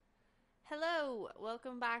Hello,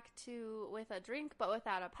 welcome back to With a Drink But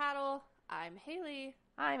Without a Paddle. I'm Haley.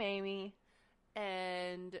 I'm Amy.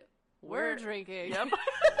 And we're drinking. Yep.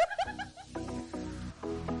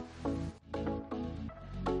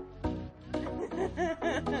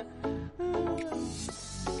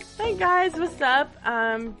 Hey guys, what's up?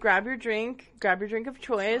 Grab your drink of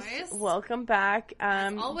choice. Welcome back.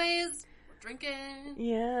 As always, we're drinking.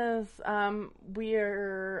 Yes,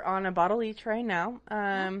 we're on a bottle each right now.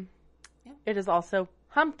 Yep. It is also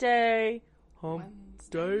Hump Day. Hump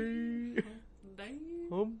Wednesday. Day.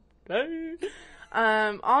 Hump Day.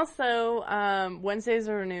 Also, Wednesdays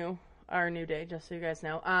are our new day, just so you guys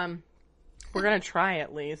know. We're gonna try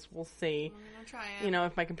at least. We'll see. We're gonna try it. You know,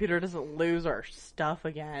 if my computer doesn't lose our stuff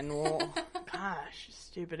again, well, gosh,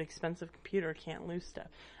 stupid expensive computer can't lose stuff.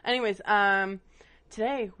 Anyways,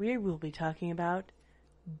 today we will be talking about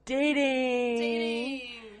dating.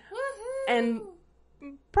 Woohoo! And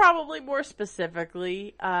probably more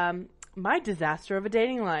specifically, my disaster of a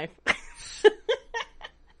dating life.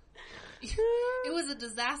 It was a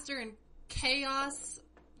disaster and chaos,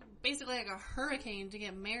 basically like a hurricane to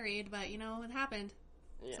get married, but you know, it happened.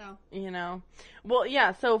 Yeah, So, you know. Well,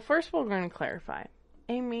 yeah, so first we're going to clarify.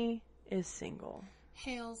 Amy is single.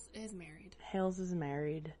 Hales is married. Hales is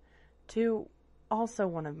married to also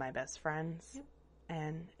one of my best friends. Yep.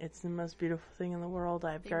 And it's the most beautiful thing in the world.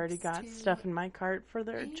 I've Thanks already got to stuff in my cart for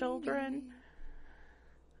their Amy. children.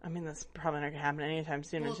 I mean, that's probably not going to happen anytime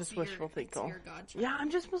soon. Well, it's just wishful thinking. It's your godchild. Yeah, I'm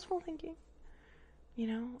just wishful thinking. You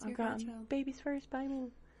know, It's I've your got godchild. babies first by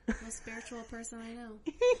me. Most spiritual person I know.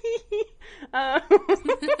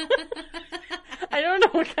 I don't know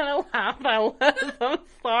what kind of laugh that was. I'm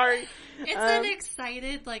sorry. It's an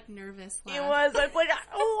excited, like, nervous laugh. It was. I was like,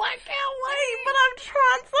 oh, I can't wait, but I'm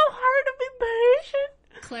trying so hard to be patient.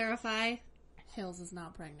 Clarify, Hales is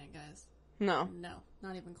not pregnant, guys. No. No,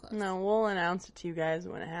 not even close. No, we'll announce it to you guys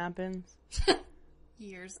when it happens.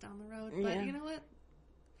 Years down the road, but Yeah. you know what?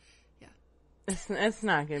 It's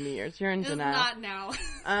not going to be yours. You're in It's denial. not now.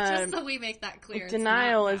 Just so we make that clear. it's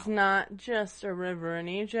Denial not is now. not just a river in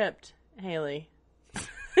Egypt, Haley. Anyway,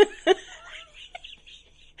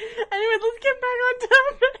 let's get back on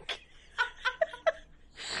topic.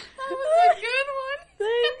 That was a good one.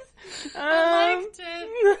 Thanks. I liked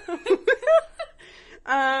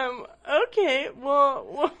it. Okay,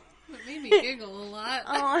 well. It made me giggle a lot.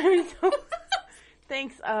 I'm so...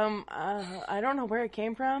 Thanks. I don't know where it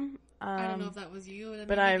came from. I don't know if that was you.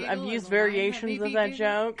 But I've used variations of that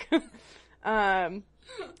joke.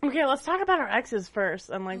 Okay, let's talk about our exes first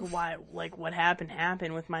and what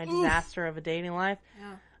happened with my disaster of a dating life.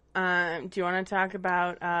 Yeah. Do you want to talk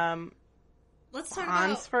about Let's talk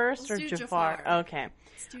Hans about first or let's do Jafar? Okay.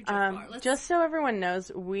 Let's do Jafar. Just so everyone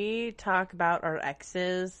knows, we talk about our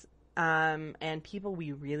exes and people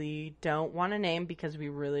we really don't want to name because we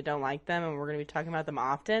really don't like them, and we're going to be talking about them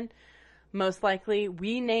often. Most likely,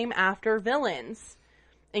 we name after villains.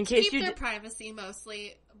 In case keep their privacy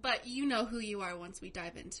mostly, but you know who you are once we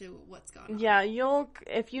dive into what's going on. Yeah,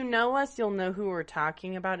 if you know us, you'll know who we're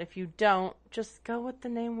talking about. If you don't, just go with the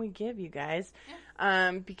name we give you guys.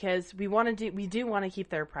 Yeah. Because we do want to keep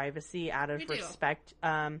their privacy out of respect.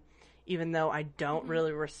 Even though I don't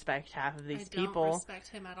really respect half of these people. I don't respect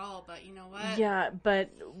him at all, but you know what? Yeah, but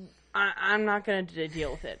I'm not going to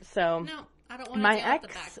deal with it. So no, I don't want to deal with the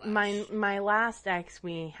backlash. My last ex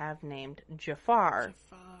we have named Jafar.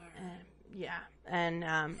 Yeah, and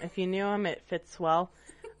if you knew him, it fits well.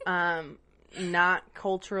 Not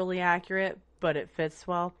culturally accurate, but it fits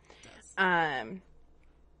well. It does.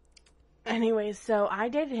 Anyways, so I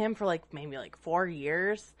dated him for maybe 4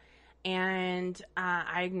 years, and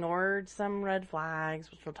I ignored some red flags,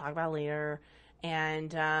 which we'll talk about later.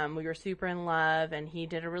 And we were super in love, and he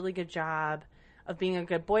did a really good job of being a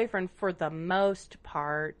good boyfriend for the most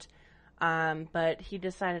part. But he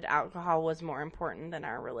decided alcohol was more important than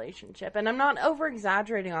our relationship. And I'm not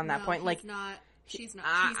over-exaggerating on that point. She's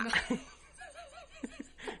not.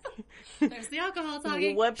 There's the alcohol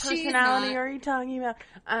talking. What personality are you talking about?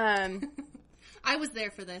 I was there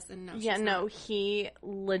for this, and no, yeah, no, he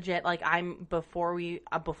legit,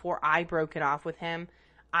 before I broke it off with him,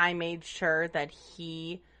 I made sure that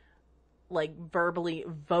he,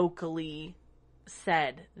 vocally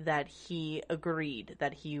said that he agreed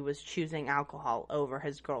that he was choosing alcohol over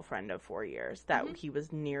his girlfriend of 4 years that he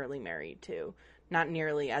was nearly married to. Not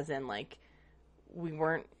nearly as in, we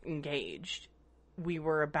weren't engaged. We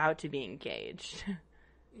were about to be engaged.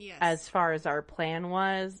 Yes. As far as our plan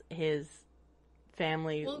was, his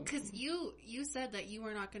family... Well, because you said that you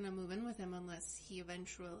were not going to move in with him unless he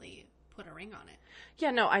eventually put a ring on it.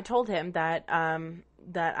 Yeah, no, I told him that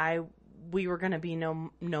I we were going to be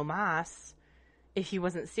no mas if he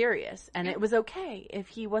wasn't serious. And it was okay if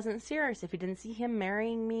he wasn't serious. If he didn't see him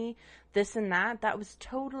marrying me, this and that was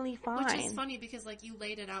totally fine. Which is funny because, like, you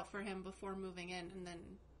laid it out for him before moving in, and then...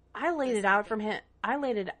 I laid it out from him. I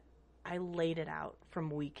laid it out from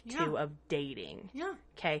week 2 of dating. Yeah.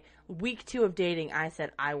 Okay. Week 2 of dating, I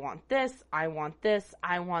said, I want this, I want this,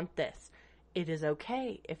 I want this. It is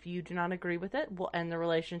okay. If you do not agree with it, we'll end the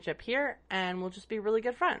relationship here, and we'll just be really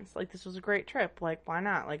good friends. Like, this was a great trip. Like, why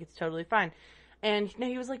not? Like, it's totally fine. And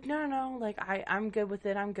he was like, no. Like, I'm good with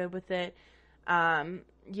it. I'm good with it.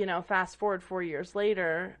 Fast forward 4 years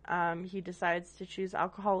later, he decides to choose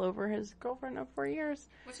alcohol over his girlfriend of 4 years.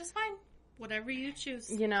 Which is fine. Whatever you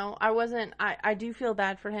choose. I do feel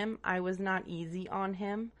bad for him. I was not easy on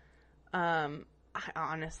him. I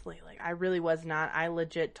honestly, I really was not. I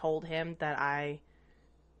legit told him that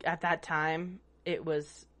at that time, it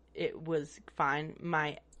was fine.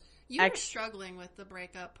 You were struggling with the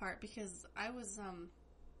breakup part because I was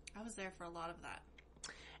there for a lot of that.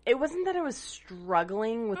 It wasn't that I was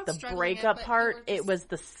struggling with the breakup part. It was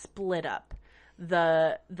the split up.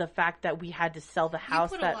 The fact that we had to sell the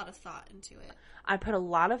house. You put a lot of thought into it. I put a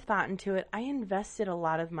lot of thought into it. I invested a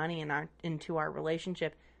lot of money into our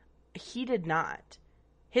relationship. He did not.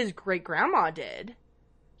 His great-grandma did.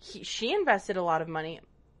 She invested a lot of money.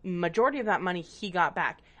 Majority of that money he got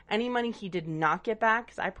back. Any money he did not get back,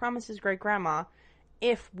 because I promised his great-grandma,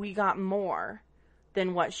 if we got more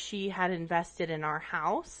than what she had invested in our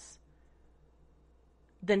house,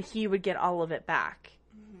 then he would get all of it back.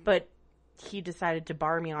 Mm-hmm. But he decided to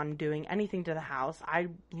bar me on doing anything to the house. I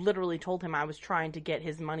literally told him I was trying to get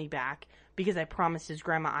his money back because I promised his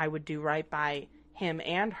grandma I would do right by him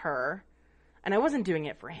and her. And I wasn't doing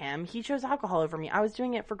it for him. He chose alcohol over me. I was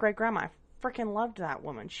doing it for great grandma. I freaking loved that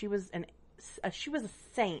woman. She was a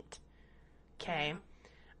saint. Okay.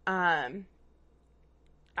 Yeah.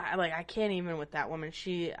 I can't even with that woman.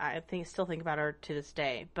 I still think about her to this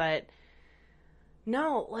day. But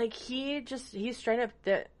no, he straight up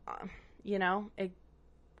it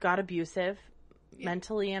got abusive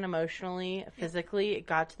mentally and emotionally, physically. It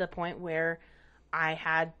got to the point where I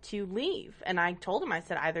had to leave. And I told him, I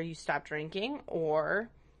said, either you stop drinking or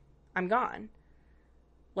I'm gone.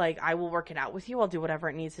 I will work it out with you. I'll do whatever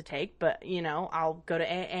it needs to take. But, I'll go to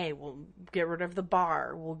AA. We'll get rid of the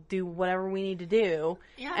bar. We'll do whatever we need to do.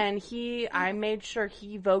 Yeah. And I made sure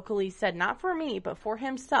he vocally said, not for me, but for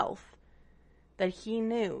himself, that he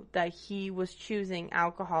knew that he was choosing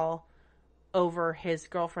alcohol over his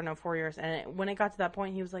girlfriend of 4 years. And when it got to that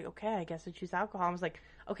point, he was like, okay, I guess I choose alcohol. I was like,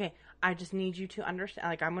 okay, I just need you to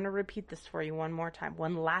understand. I'm going to repeat this for you one more time.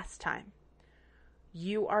 One last time.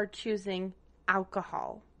 You are choosing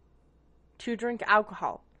alcohol, to drink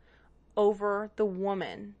alcohol, over the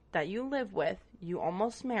woman that you live with, you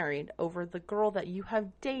almost married, over the girl that you have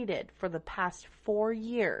dated for the past 4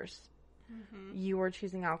 years. Mm-hmm. You are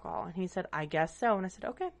choosing alcohol. And he said, I guess so. And I said,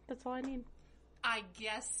 okay, that's all I need. I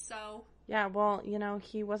guess so. Yeah, well,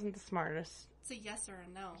 he wasn't the smartest. It's a yes or a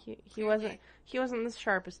no. He wasn't the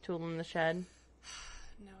sharpest tool in the shed.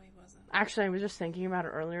 No, he wasn't. Actually, I was just thinking about it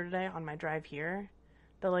earlier today on my drive here.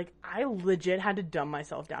 That, I legit had to dumb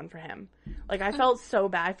myself down for him. I felt so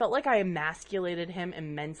bad. I felt like I emasculated him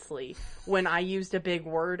immensely when I used a big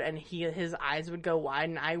word and his eyes would go wide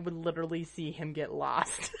and I would literally see him get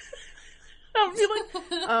lost. I would be like,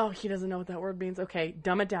 oh, he doesn't know what that word means. Okay,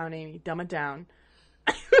 dumb it down, Amy. Dumb it down.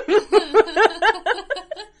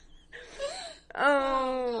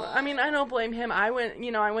 Oh, I mean, I don't blame him. I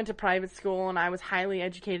went to private school and I was highly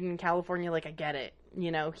educated in California. I get it.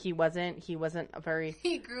 He wasn't a very...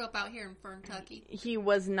 He grew up out here in Kentucky. He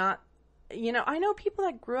was not... I know people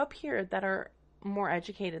that grew up here that are more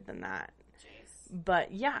educated than that. Jace.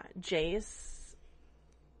 But, yeah, Jace...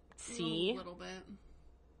 C. A little bit.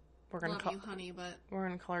 We're gonna Love you, honey, but... We're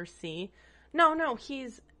going to call her C. No,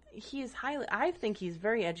 he's highly... I think he's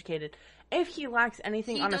very educated. If he lacks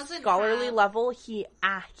anything on a scholarly level, he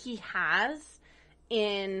has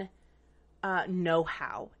in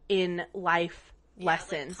know-how, in life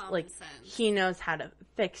lessons. He knows how to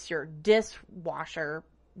fix your dishwasher.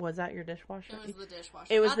 Was that your dishwasher? It was the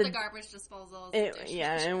dishwasher. It was the garbage disposal.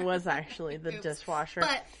 It was actually the dishwasher.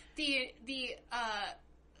 But the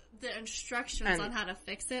instructions on how to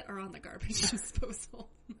fix it are on the garbage disposal.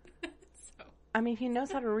 So. I mean, he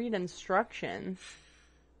knows how to read instructions.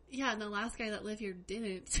 Yeah, and the last guy that lived here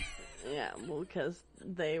didn't. Yeah, well, because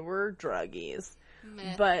they were druggies.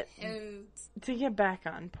 Meth but heads. To get back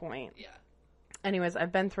on point. Yeah. Anyways,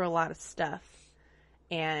 I've been through a lot of stuff,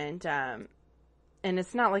 and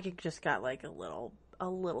it's not like it just got a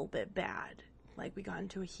little bit bad. We got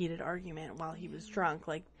into a heated argument while he was drunk.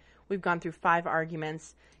 We've gone through 5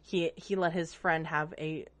 arguments. He let his friend have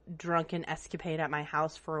a drunken escapade at my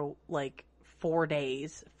house for like 4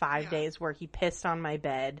 days, 5 days, where he pissed on my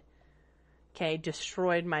bed. Okay,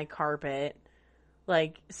 destroyed my carpet,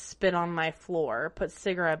 like spit on my floor, put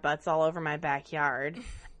cigarette butts all over my backyard.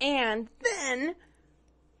 And then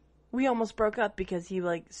we almost broke up because he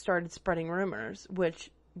like started spreading rumors, which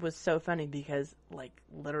was so funny because like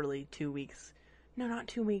literally 2 weeks. No, not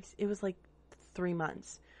 2 weeks. It was like 3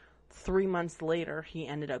 months. 3 months later, he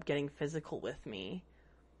ended up getting physical with me.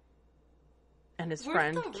 And his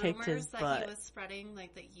friend kicked his butt. That he was spreading,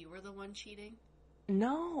 like that you were the one cheating?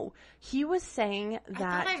 No. He was saying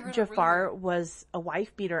that Jafar was a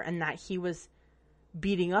wife beater and that he was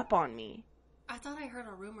beating up on me. I thought I heard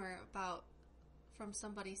a rumor from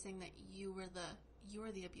somebody saying that you were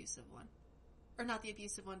the abusive one. Or not the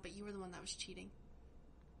abusive one, but you were the one that was cheating.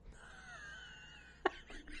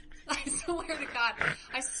 I swear to God.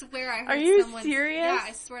 I swear I heard. Are you someone, serious? Yeah,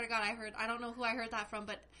 I swear to God I don't know who I heard that from,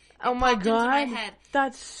 but oh my God. Into my head.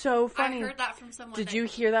 That's so funny. I heard that from someone. Did you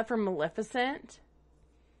hear that from Maleficent?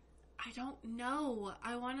 I don't know.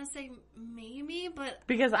 I want to say maybe, but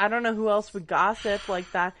because I don't know who else would gossip like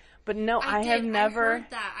that. But no, I have never.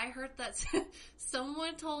 I heard that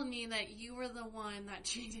someone told me that you were the one that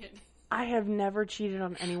cheated. I have never cheated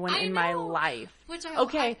on anyone in my life.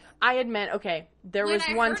 I admit. Okay, there was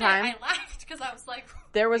one time. I laughed because I was like.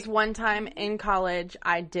 There was one time in college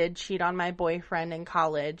I did cheat on my boyfriend in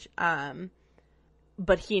college.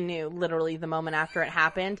 But he knew literally the moment after it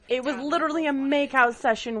happened. It was literally a makeout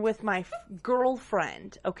session with my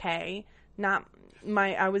girlfriend. Okay, not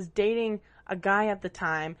my. I was dating a guy at the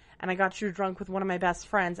time, and I got too drunk with one of my best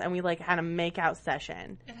friends, and we like had a makeout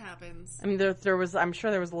session. It happens. I mean, there was. I'm sure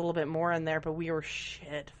there was a little bit more in there, but we were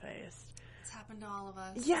shit faced. It's happened to all of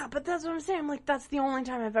us. Yeah, but that's what I'm saying. I'm like, that's the only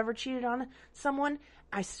time I've ever cheated on someone.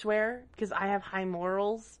 I swear, because I have higher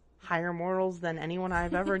morals than anyone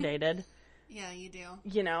I've ever dated. Yeah, you do.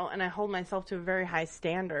 You know, and I hold myself to a very high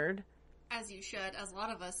standard. As you should, as a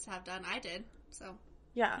lot of us have done. I did, so.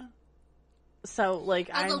 Yeah. So, like,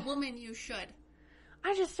 as a woman, you should.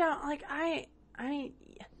 I just don't, like, I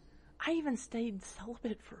even stayed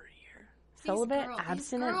celibate for a year. Celibate,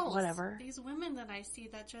 abstinent, whatever. These women that I see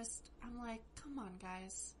that just, I'm like, come on,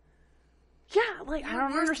 guys. Yeah, like, I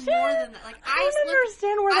don't understand. More than that. Like, I don't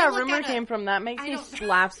understand where that rumor came from. That makes me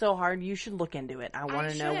laugh so hard. You should look into it. I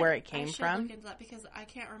want to know where it came from. I should look into that because I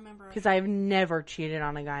can't remember. Because I've never cheated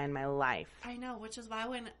on a guy in my life. I know, which is why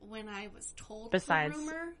when I was told besides the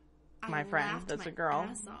rumor, my friend that's a girl,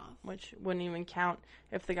 which wouldn't even count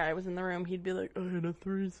if the guy was in the room. He'd be like, I had a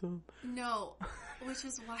threesome. No, which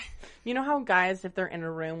is why. You know how guys, if they're in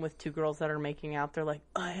a room with 2 girls that are making out, they're like,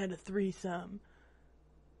 I had a threesome.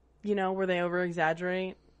 You know, where they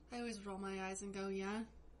over-exaggerate. I always roll my eyes and go, yeah.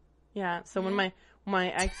 Yeah, so when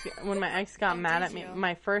my ex got mad at me,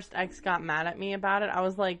 my first ex got mad at me about it, I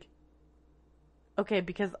was like, okay,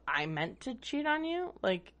 because I meant to cheat on you?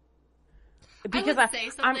 Like, because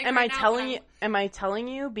am I telling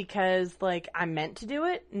you because, like, I meant to do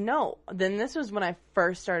it? No. Then this was when I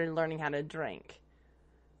first started learning how to drink.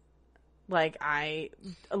 Like, I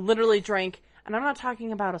literally drank... And I'm not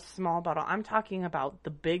talking about a small bottle. I'm talking about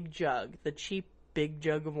the big jug, the cheap big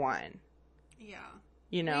jug of wine. Yeah.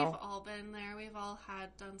 You know? We've all been there. We've all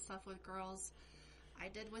done stuff with girls. I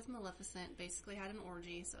did with Maleficent. Basically had an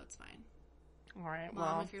orgy, so it's fine. All right,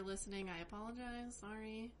 Mom, if you're listening, I apologize.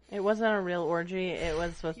 Sorry. It wasn't a real orgy. It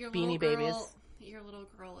was with Beanie Babies. Your little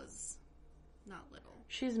girl is not little.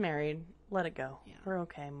 She's married. Let it go. Yeah. We're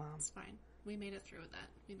okay, Mom. It's fine. We made it through that.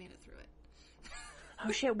 We made it through it.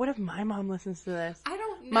 Oh shit, what if my mom listens to this? I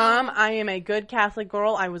don't know. Mom, I am a good Catholic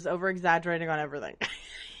girl. I was over-exaggerating on everything.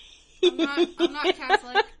 I'm not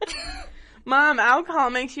Catholic. Mom, alcohol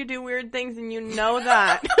makes you do weird things and you know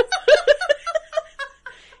that.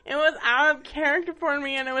 It was out of character for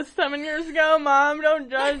me and it was 7 years ago. Mom, don't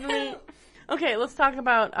judge me. Okay, let's talk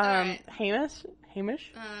about right. Hamish.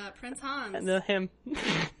 Prince Hans. Him.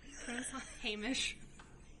 Prince Hamish.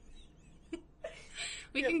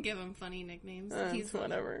 We can give him funny nicknames. He's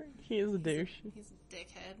whatever. He is a douche. He's a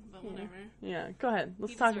dickhead, but whatever. Yeah, go ahead.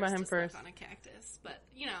 Let's talk about him first. On a cactus, but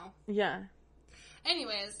you know. Yeah.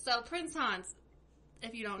 Anyways, so Prince Hans.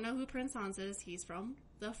 If you don't know who Prince Hans is, he's from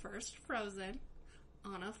the first Frozen.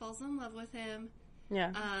 Anna falls in love with him.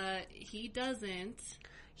 Yeah. He doesn't.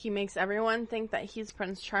 He makes everyone think that he's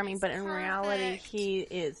Prince Charming, but in reality, he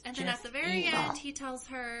is. And then at the very end, he tells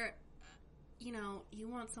her, you know, you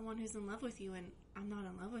want someone who's in love with you, and I'm not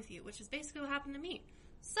in love with you, which is basically what happened to me.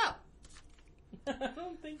 So,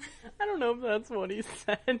 I don't know if that's what he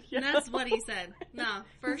said. Yeah. That's what he said. No,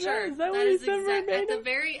 for sure. Is that what he said at the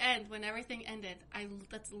very end, when everything ended,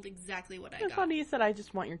 that's exactly what I got. I thought he said, I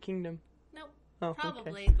just want your kingdom. Nope. Oh,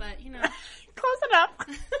 probably, okay. but, you know. Close enough.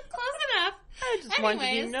 Close enough. I just want your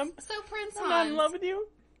kingdom. So Prince I'm not in love with you.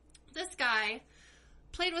 This guy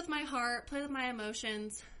played with my heart, played with my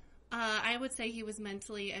emotions. I would say he was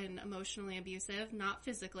mentally and emotionally abusive, not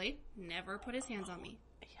physically. Never put his hands on me.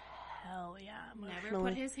 Hell yeah. Never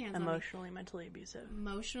put his hands on me. Emotionally, mentally abusive.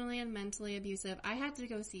 Emotionally and mentally abusive. I had to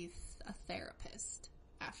go see a therapist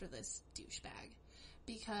after this douchebag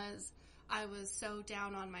because I was so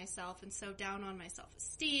down on myself and so down on my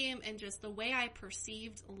self-esteem, and just the way I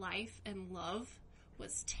perceived life and love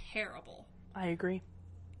was terrible. I agree.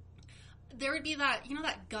 There would be that, you know,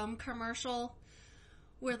 that gum commercial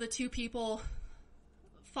where the two people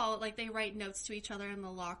follow, like they write notes to each other in the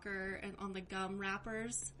locker and on the gum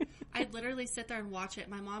wrappers. I'd literally sit there and watch it.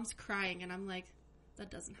 My mom's crying and I'm like, that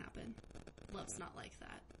doesn't happen. Love's not like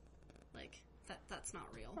that. Like, that's not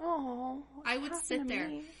real. Oh, I would sit there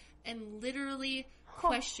and literally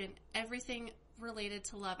question everything related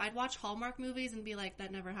to love. I'd watch Hallmark movies and be like,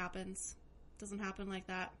 that never happens. Doesn't happen like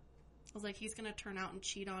that. I was like, he's going to turn out and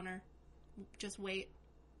cheat on her. Just wait.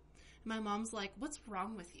 My mom's like, what's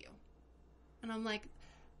wrong with you? And I'm like,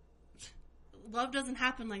 love doesn't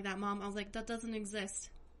happen like that, Mom. I was like, that doesn't exist.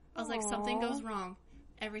 I was like, something goes wrong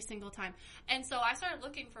every single time. And so I started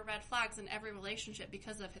looking for red flags in every relationship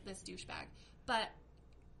because of this douchebag. But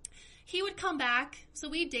he would come back. So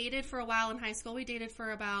we dated for a while in high school. We dated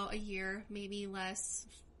for about a year, maybe less.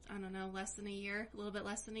 I don't know, less than a year, a little bit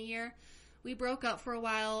less than a year. We broke up for a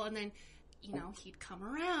while, and then, you know, he'd come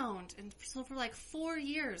around. And so for like 4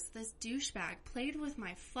 years, this douchebag played with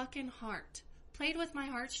my fucking heart. Played with my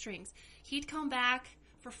heartstrings. He'd come back.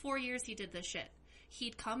 For 4 years, he did this shit.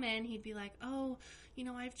 He'd come in. He'd be like, oh, you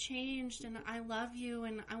know, I've changed, and I love you,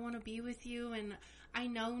 and I want to be with you, and I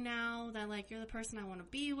know now that, like, you're the person I want to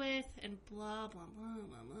be with, and blah, blah, blah,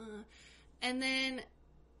 blah, blah. And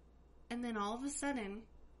then all of a sudden,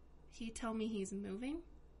 he'd tell me he's moving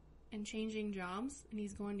and changing jobs, and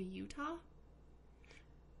he's going to Utah.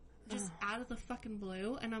 Just out of the fucking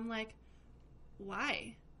blue. And I'm like,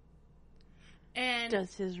 why? And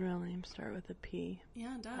does his real name start with a P?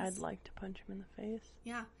 Yeah, it does. I'd like to punch him in the face.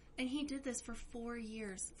 Yeah. And he did this for 4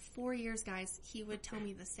 years. 4 years, guys. He would tell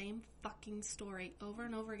me the same fucking story over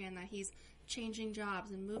and over again, that he's changing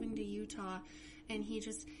jobs and moving to Utah, and he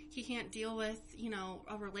can't deal with, you know,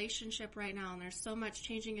 a relationship right now, and there's so much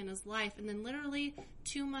changing in his life. And then literally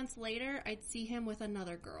 2 months later, I'd see him with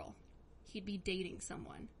another girl. He'd be dating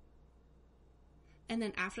someone. And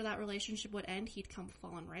then after that relationship would end, he'd come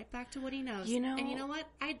falling right back to what he knows. You know, and you know what?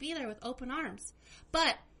 I'd be there with open arms.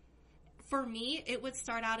 But for me, it would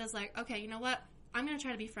start out as like, okay, you know what? I'm going to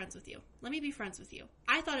try to be friends with you. Let me be friends with you.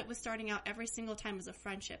 I thought it was starting out every single time as a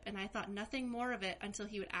friendship, and I thought nothing more of it until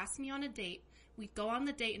he would ask me on a date. We'd go on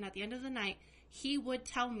the date, and at the end of the night, he would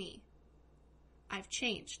tell me, I've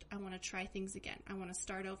changed. I want to try things again. I want to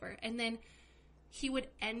start over. And then he would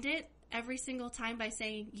end it every single time by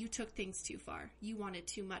saying, you took things too far. You wanted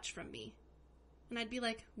too much from me. And I'd be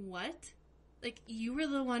like, what? Like, you were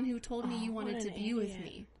the one who told me you wanted to be with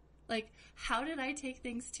me. Like, how did I take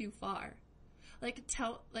things too far? Like,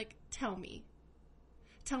 tell me.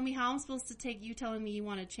 Tell me how I'm supposed to take you telling me you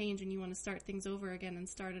want to change and you want to start things over again and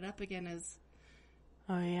start it up again as,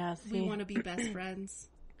 oh yeah, see, we want to be best friends.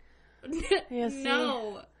 Yeah, see,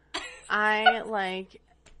 no. I, like,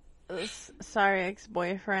 sorry,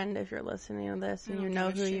 ex-boyfriend, if you're listening to this and you know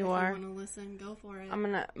who you are. If you want to listen, go for it.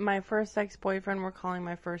 My first ex-boyfriend, we're calling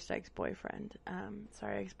my first ex-boyfriend.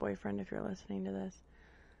 Sorry, ex-boyfriend, if you're listening to this.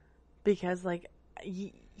 Because, like,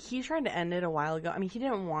 he tried to end it a while ago. I mean, he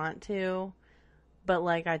didn't want to, but,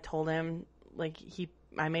 like, I told him, like,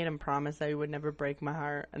 I made him promise that he would never break my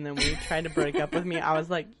heart, and then when he tried to break up with me, I was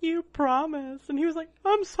like, you promised, and he was like,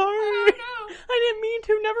 I'm sorry, I didn't mean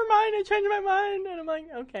to, never mind, I changed my mind, and I'm like,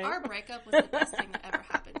 okay. Our breakup was the best thing that ever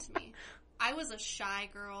happened to me. I was a shy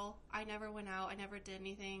girl. I never went out, I never did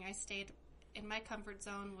anything. I stayed in my comfort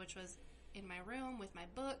zone, which was in my room with my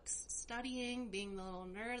books, studying, being the little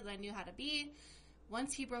nerd that I knew how to be.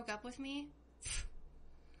 Once he broke up with me,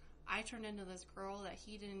 I turned into this girl that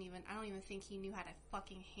I don't even think he knew how to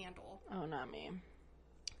fucking handle. Oh, not me.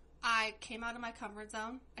 I came out of my comfort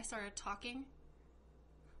zone. I started talking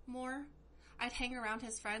more. I'd hang around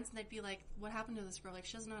his friends and they'd be like, what happened to this girl? Like,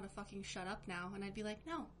 she doesn't know how to fucking shut up now. And I'd be like,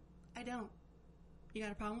 no, I don't. You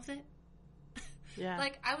got a problem with it? Yeah.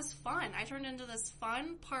 Like, I was fun. I turned into this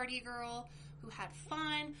fun party girl who had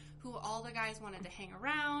fun, who all the guys wanted to hang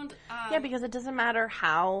around. Yeah, because it doesn't matter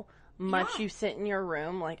how much Yeah. you sit in your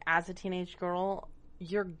room, like, as a teenage girl,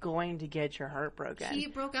 you're going to get your heart broken. He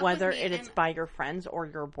broke up whether with me, it's by your friends or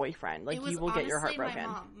your boyfriend. Like, you will get your heart broken.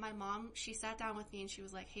 My mom, she sat down with me and she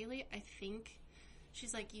was like, Haley, I think,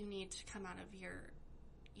 she's like, you need to come out of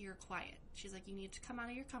your quiet. She's like, you need to come out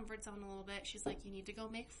of your comfort zone a little bit. She's like, you need to go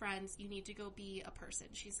make friends. You need to go be a person.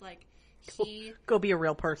 She's like, Go be a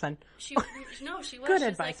real person. She was. Good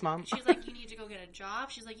advice, Mom. She's like, you need to go get a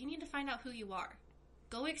job. She's like, you need to find out who you are.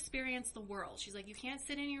 Go experience the world. She's like, you can't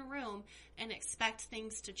sit in your room and expect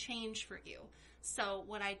things to change for you. So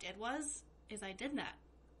what I did is I did that.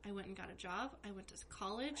 I went and got a job. I went to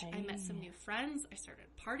college. Hey. I met some new friends. I started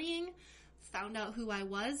partying, found out who I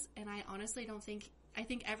was, and I honestly I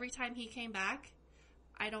think every time he came back,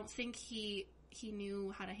 I don't think he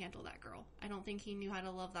knew how to handle that girl. I don't think he knew how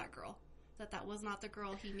to love that girl. That was not the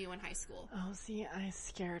girl he knew in high school. Oh, see, I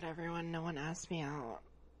scared everyone. No one asked me out.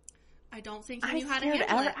 I don't think he knew how to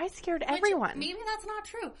handle it. I scared everyone. Maybe that's not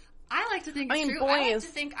true. I like to think it's true. I like to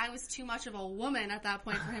think I was too much of a woman at that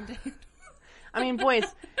point for him to handle. I mean, boys,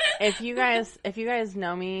 if you guys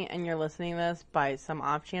know me and you're listening to this by some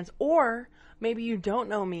off chance, or maybe you don't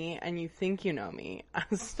know me and you think you know me,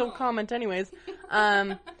 still comment anyways.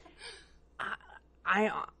 I've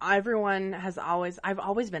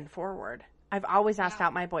always been forward. I've always asked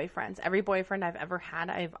out my boyfriends. Every boyfriend I've ever had,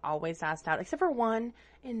 I've always asked out, except for one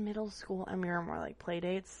in middle school, and we were more like play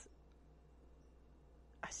dates.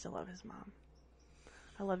 I still love his mom.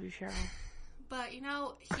 I love you, Cheryl. But, he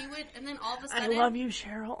would, and then all of a sudden... I love you,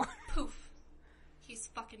 Cheryl. Poof. He's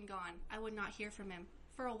fucking gone. I would not hear from him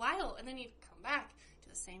for a while, and then he'd come back, do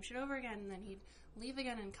the same shit over again, and then he'd leave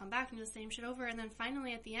again and come back and do the same shit over, and then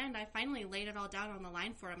finally, at the end, I finally laid it all down on the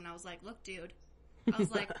line for him, and I was like, look, dude. I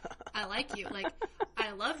was like, I like you. Like,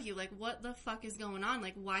 I love you. Like, what the fuck is going on?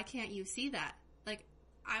 Like, why can't you see that? Like,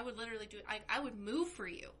 I would literally do it. I would move for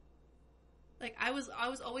you. Like, I was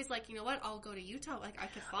always like, you know what? I'll go to Utah. Like, I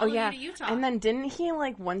could follow you to Utah. And then didn't he,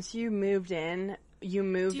 like, once you moved in, you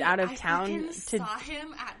moved out of town I saw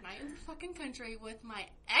him at night in the fucking country with my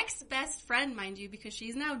ex-best friend, mind you, because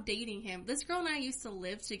she's now dating him. This girl and I used to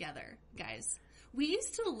live together, guys. We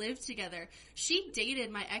used to live together. She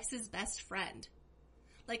dated my ex's best friend.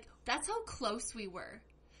 Like, that's how close we were.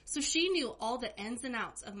 So she knew all the ins and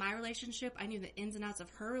outs of my relationship. I knew the ins and outs of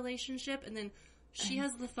her relationship. And then she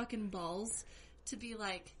has the fucking balls to be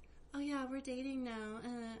like, oh yeah, we're dating now.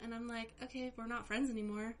 And I'm like, okay, we're not friends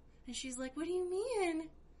anymore. And she's like, what do you mean?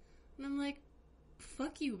 And I'm like,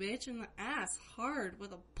 fuck you, bitch, in the ass, hard,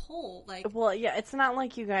 with a pole. Like, well, yeah, it's not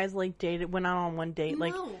like you guys, like, went out on one date.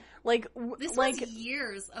 No. This was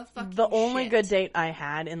years of fucking the only shit. good date I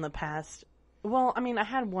had in the past. Well, I mean, I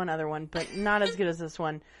had one other one, but not as good as this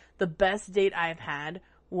one. The best date I've had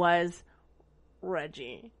was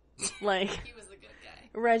Reggie. Like, he was a good guy.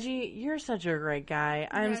 Reggie, you're such a great guy.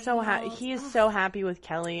 I'm Reggie so happy. Knowles. He is so happy with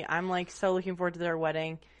Kelly. I'm, like, so looking forward to their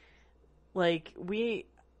wedding. Like,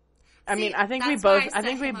 I think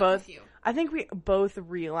we both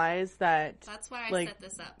realized that. That's why I set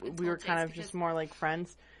this up. We were kind of just more like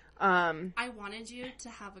friends. I wanted you to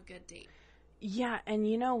have a good date. Yeah, and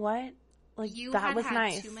you know what? Like, you that was had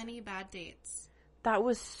nice. Too many bad dates. That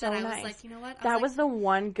was so nice. nice. I was like, you know what? That was the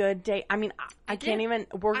one good date. I mean, I can't even.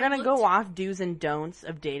 We're gonna go off do's and don'ts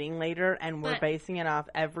of dating later, and we're basing it off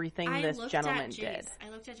everything this gentleman did. I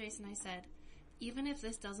looked at Jason. I said, even if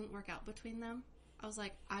this doesn't work out between them, I was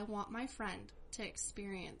like, I want my friend to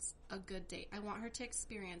experience a good date. I want her to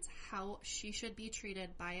experience how she should be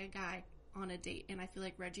treated by a guy on a date, and I feel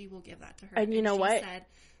like Reggie will give that to her. And you know what?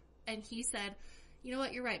 He said, you know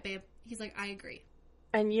what? You're right, babe. He's like, I agree.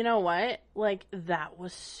 And you know what? Like, that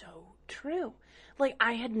was so true. Like,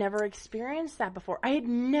 I had never experienced that before. I had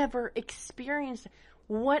never experienced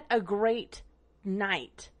what a great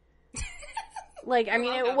night. Like, I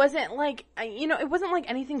mean, it wasn't like, it wasn't like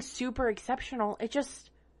anything super exceptional. It just,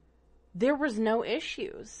 there was no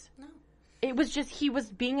issues. No. It was just, he was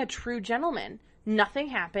being a true gentleman. Nothing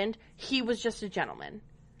happened. He was just a gentleman.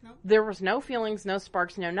 No. There was no feelings, no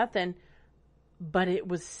sparks, no nothing. But it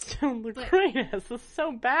was still the greatest. It was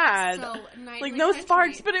so bad. So, like, no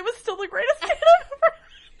sparks, but it was still the greatest night ever.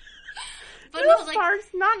 But no sparks,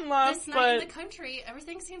 not in love, this night in the country,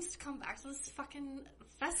 everything seems to come back to this fucking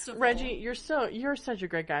festival. Reggie, you're such a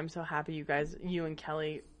great guy. I'm so happy you and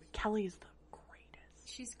Kelly. Kelly is the greatest.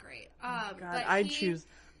 She's great. Oh my God, I'd choose.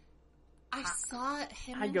 I saw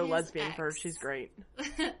him. I'd go lesbian for her. She's great.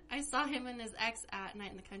 I saw him and his ex at Night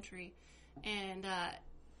in the Country, and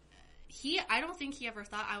I don't think he ever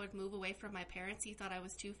thought I would move away from my parents. He thought I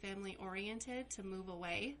was too family oriented to move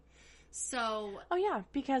away. So. Oh yeah,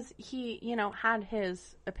 because he, had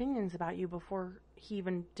his opinions about you before he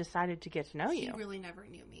even decided to get to know He you. really never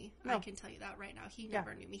knew me. No. I can tell you that right now. He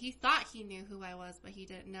never knew me. He thought he knew who I was, but he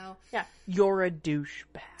didn't know. Yeah. You're a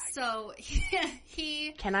douchebag. So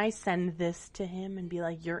he Can I send this to him and be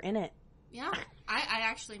like, you're in it? yeah. I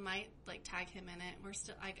actually might like tag him in it. We're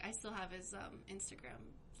still I still have his Instagram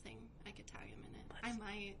thing. I could tag him in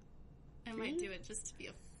it. I might do it just to be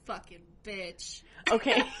a fucking bitch.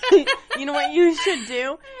 Okay. You know what you should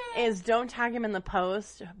do is don't tag him in the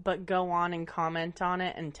post, but go on and comment on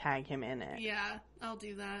it and tag him in it. Yeah, I'll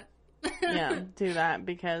do that. Yeah, do that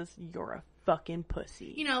because you're a fucking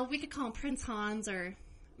pussy. You know, we could call him Prince Hans or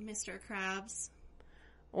Mr. Krabs.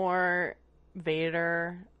 Or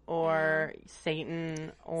Vader or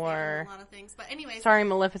Satan or... a lot of things. But anyways. Sorry,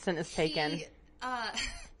 Maleficent is taken.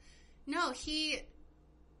 No,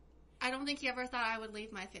 I don't think he ever thought I would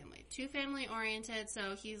leave my family. Too family oriented,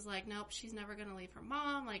 so he's like, nope, she's never going to leave her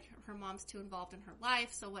mom. Like, her mom's too involved in her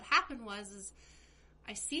life. So what happened is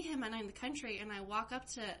I see him and I'm in the country and I walk up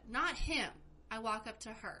to, not him, I walk up to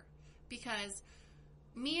her. Because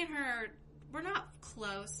me and her, we're not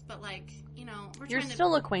close, but like, you know, You're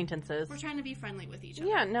still acquaintances. We're trying to be friendly with each other.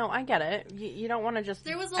 Yeah, no, I get it. You don't want to just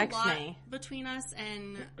There was a X lot me. between us,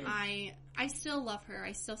 and I still love her.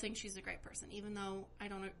 I still think she's a great person, even though I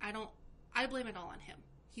blame it all on him.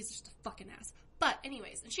 He's just a fucking ass. But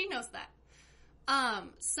anyways, and she knows that.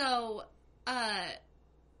 So I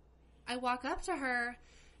walk up to her,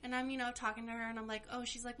 and I'm, talking to her, and I'm like, oh,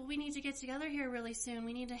 she's like, well, we need to get together here really soon.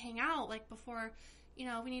 We need to hang out, like, before,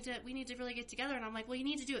 we need to really get together. And I'm like, well, you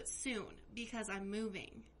need to do it soon, because I'm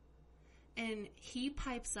moving. And he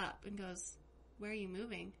pipes up and goes, where are you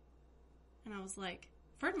moving? And I was like,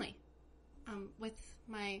 Fernley, with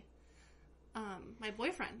my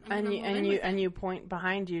boyfriend. And you point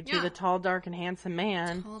behind you to the tall, dark, and handsome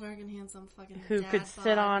man. Tall, dark, and handsome fucking who could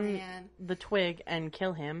sit on man. the twig and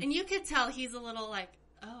kill him. And you could tell he's a little like,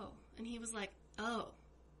 oh. And he was like, oh,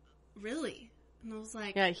 really? And I was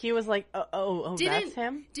like, yeah, he was like, oh, that's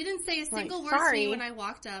him? Didn't say a single word to me when I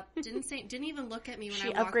walked up. Didn't even look at me when I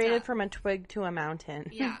walked up. She upgraded from a twig to a mountain.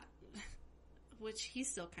 Yeah. Which he's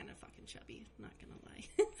still kind of fucking chubby, not gonna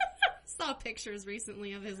lie. Saw pictures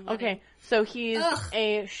recently of his wedding. Okay, so he's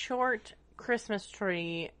a short Christmas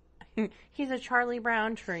tree. He's a Charlie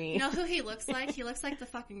Brown tree. You know who he looks like? He looks like the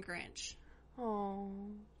fucking Grinch. Oh,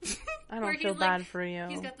 I don't feel bad for you.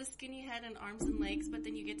 He's got the skinny head and arms and legs, but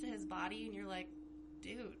then you get to his body and you're like,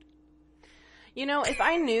 dude. You know, if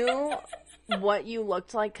I knew what you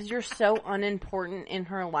looked like, because you're so unimportant in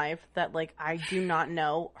her life that, like, I do not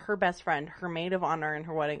know her best friend, her maid of honor in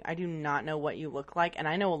her wedding. I do not know what you look like, and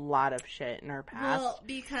I know a lot of shit in her past. Well,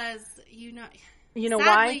 because you know sadly,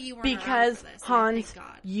 why? You weren't because this, Hans,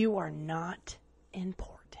 you are not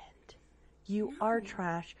important. You are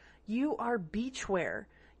trash. You are beachwear.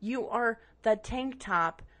 You are the tank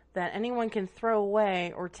top that anyone can throw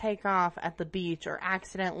away or take off at the beach or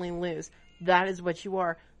accidentally lose. That is what you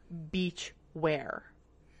are. Beach wear.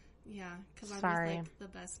 Yeah, because I'm just like the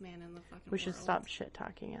best man in the fucking world. We should stop shit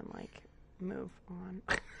talking and like move on.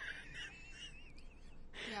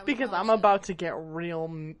 Because I'm about to get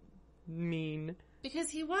real mean. Because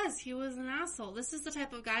he was an asshole. This is the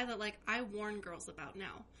type of guy that like I warn girls about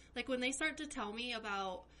now. Like when they start to tell me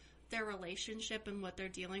about their relationship and what they're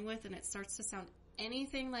dealing with, and it starts to sound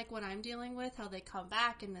anything like what I'm dealing with, how they come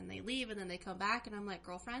back and then they leave and then they come back, and I'm like,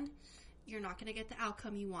 girlfriend, you're not going to get the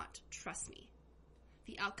outcome you want. Trust me.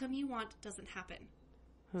 The outcome you want doesn't happen.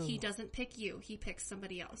 He doesn't pick you. He picks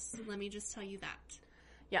somebody else. Let me just tell you that.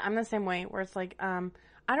 Yeah, I'm the same way, where it's like, I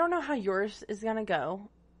don't know how yours is going to go,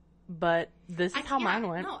 but this is how mine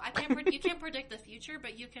went. No, you can't predict the future,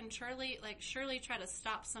 but you can surely try to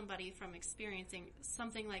stop somebody from experiencing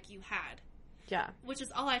something like you had. Yeah. Which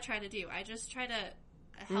is all I try to do. I just try to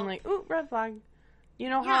help. I'm like, ooh, red flag. You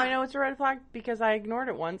know how I know it's a red flag? Because I ignored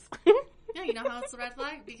it once. Yeah, you know how it's a red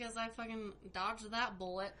flag? Because I fucking dodged that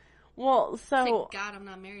bullet. Well, so... Thank God I'm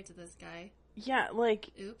not married to this guy. Yeah, like...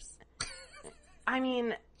 Oops. I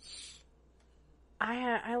mean,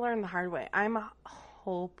 I learned the hard way. I'm a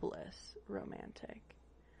hopeless romantic.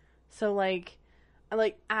 So, like,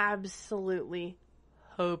 absolutely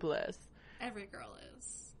hopeless. Every girl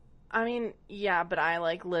is. I mean, yeah, but I,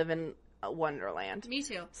 like, live in a wonderland. Me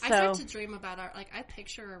too. So, I start to dream about I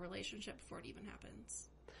picture a relationship before it even happens.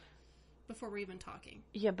 Before we're even talking.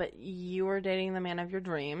 Yeah, but you are dating the man of your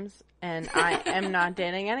dreams, and I am not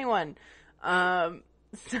dating anyone.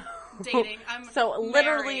 Dating.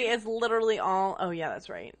 Literally, it's literally all... Oh, yeah, that's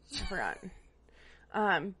right. I forgot.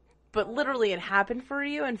 But literally, it happened for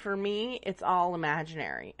you, and for me, it's all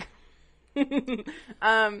imaginary. You're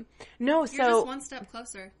just one step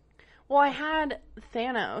closer. Well, I had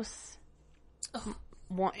Thanos Oh,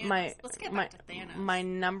 let's get back to Thanos. My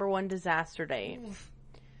number one disaster date. Oof.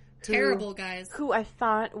 Terrible, guys. Who I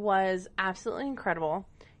thought was absolutely incredible.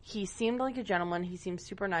 He seemed like a gentleman. He seemed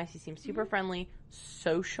super nice. He seemed super friendly,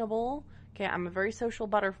 sociable. Okay, I'm a very social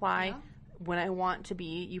butterfly. Yeah. When I want to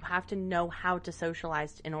be, you have to know how to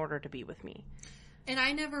socialize in order to be with me. And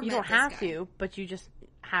I never met You don't this have guy. to, but you just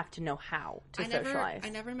have to know how to socialize. I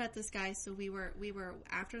never met this guy, so we were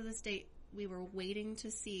after this date, we were waiting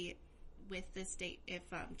to see with this date if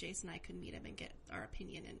Jason and I could meet him and get our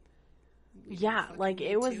opinion. And yeah, like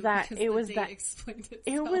it was that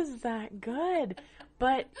good.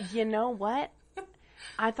 But you know what?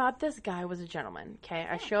 I thought this guy was a gentleman. Okay,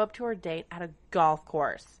 I show up to our date at a golf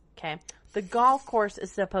course. Okay, the golf course is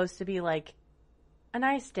supposed to be like a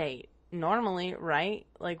nice date normally, right?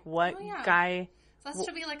 Like what guy? That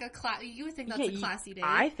should be like a class. You would think that's a classy date.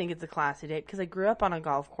 I think it's a classy date because I grew up on a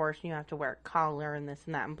golf course and you have to wear a collar and this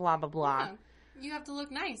and that and blah blah blah. Yeah. You have to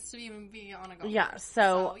look nice to even be on a golf course.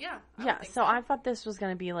 So so I thought this was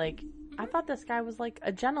going to be like, I thought this guy was like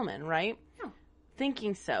a gentleman, right? Yeah.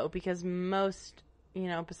 Thinking so because most,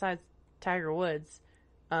 besides Tiger Woods,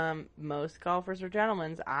 most golfers are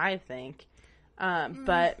gentlemen, I think.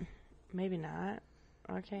 But maybe not.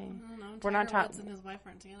 Okay. I don't know. We're not Tiger Woods and his wife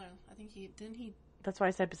aren't together. I think he. That's why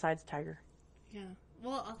I said besides Tiger. Yeah.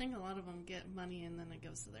 Well, I think a lot of them get money and then it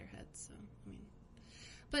goes to their heads. So I mean.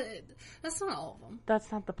 But that's not all of them.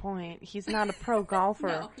 That's not the point. He's not a pro golfer.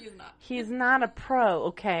 No, he's not. He's not a pro,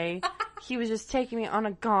 okay? He was just taking me on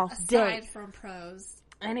a golf date. Aside from pros.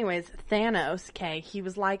 Anyways, Thanos, okay, he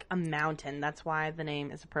was like a mountain. That's why the name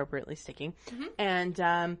is appropriately sticking. Mm-hmm.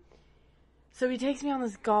 And so he takes me on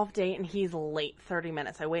this golf date, and he's late 30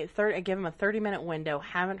 minutes. I give him a 30-minute window,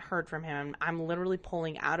 haven't heard from him. I'm literally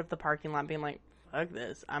pulling out of the parking lot being like, fuck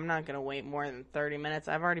this. I'm not going to wait more than 30 minutes.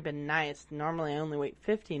 I've already been nice. Normally, I only wait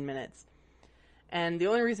 15 minutes. And the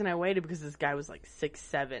only reason I waited because this guy was like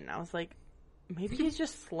 6'7". I was like, maybe he's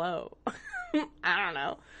just slow. I don't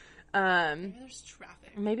know. Maybe there's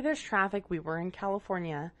traffic. Maybe there's traffic. We were in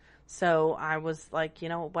California. So I was like,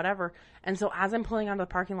 whatever. And so as I'm pulling out of the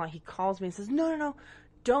parking lot, he calls me and says, no,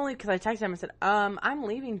 don't leave. Because I texted him and said, I'm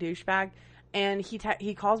leaving, douchebag. And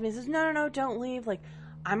he calls me and says, no, don't leave. Like,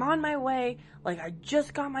 I'm on my way. Like, I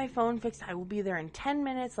just got my phone fixed. I will be there in 10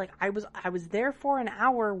 minutes. Like, I was there for an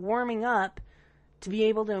hour warming up to be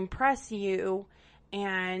able to impress you.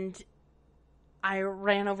 And I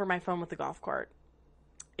ran over my phone with the golf cart.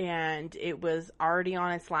 And it was already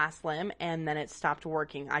on its last limb. And then it stopped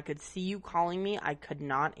working. I could see you calling me. I could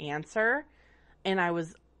not answer. And I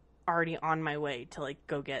was already on my way to, like,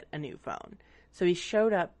 go get a new phone. So he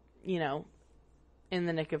showed up, in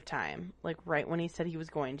the nick of time, like right when he said he was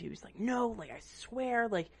going to. He's like, no, like I swear,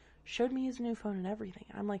 like showed me his new phone and everything.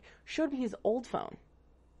 And I'm like, showed me his old phone.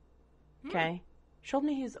 Okay, showed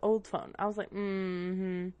me his old phone. I was like,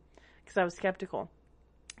 because I was skeptical.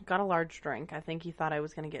 Got a large drink. I think he thought I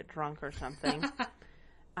was gonna get drunk or something.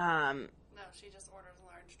 No, she just orders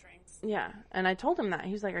large drinks. Yeah, and I told him that.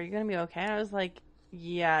 He was like, are you gonna be okay? I was like,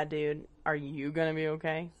 yeah, dude. Are you gonna be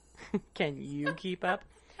okay? Can you keep up?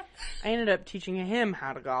 I ended up teaching him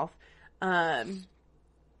how to golf. And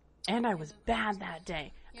I was bad that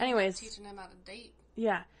day. You Anyways. Teaching him how to date.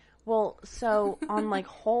 Yeah. Well, so on like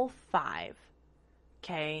hole 5,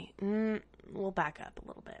 okay, we'll back up a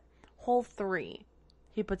little bit. Hole 3,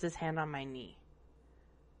 he puts his hand on my knee.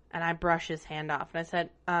 And I brush his hand off. And I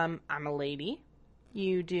said, I'm a lady.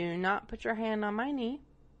 You do not put your hand on my knee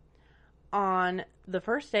on the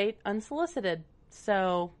first date unsolicited.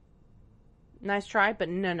 So... nice try, but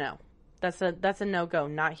no. That's a no-go,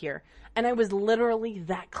 not here. And I was literally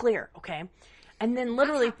that clear, okay? And then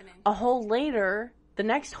literally a hole later, the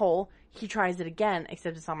next hole, he tries it again,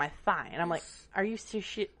 except it's on my thigh. And I'm like, are you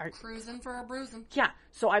serious? Cruising for a bruising. Yeah.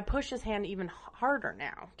 So I push his hand even harder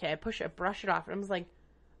now, okay? I brush it off. And I was like,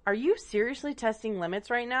 are you seriously testing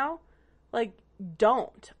limits right now? Like,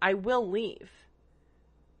 don't. I will leave.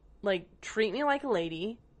 Like, treat me like a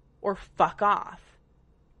lady or fuck off.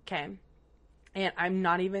 Okay? And I'm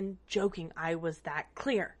not even joking. I was that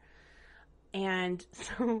clear. And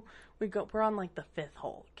so we're on like the 5th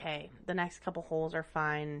hole, okay? The next couple holes are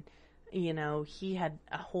fine. He had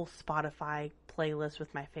a whole Spotify playlist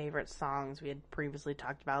with my favorite songs we had previously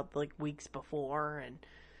talked about like weeks before. And,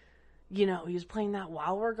 he was playing that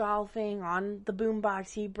while we're golfing on the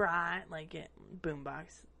boombox he brought.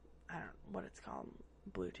 Boombox. I don't know what it's called.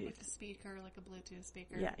 Bluetooth. Like a speaker, like a Bluetooth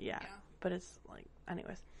speaker. Yeah. But it's like,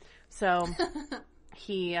 anyways. So,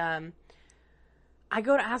 I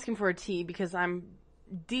go to ask him for a tee because I'm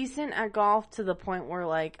decent at golf to the point where,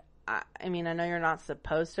 like, I know you're not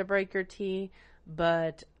supposed to break your tee,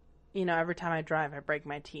 but every time I drive, I break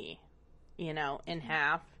my T, in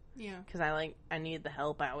half. Yeah. Because I need the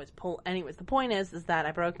help. I always pull. Anyways, the point is that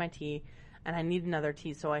I broke my T and I need another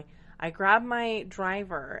T. So I grabbed my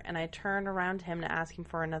driver and I turned around to him to ask him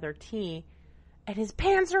for another T. And his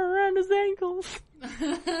pants are around his ankles.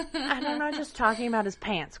 And I'm not just talking about his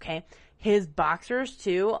pants, okay? His boxers,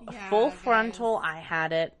 too. Yeah, Full guys. frontal. I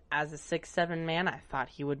had it as a 6'7" man. I thought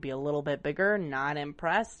he would be a little bit bigger. Not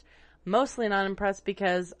impressed. Mostly not impressed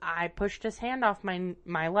because I pushed his hand off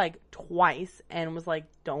my leg twice and was like,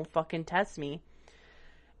 don't fucking test me.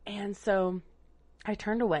 And so I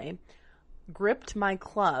turned away, gripped my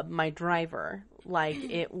club, my driver, like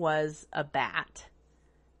it was a bat.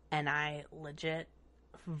 And I legit,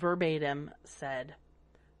 verbatim said,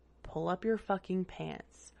 pull up your fucking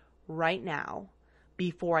pants right now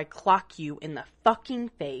before I clock you in the fucking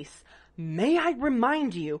face. May I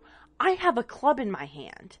remind you, I have a club in my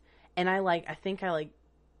hand. And I think I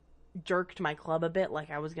jerked my club a bit like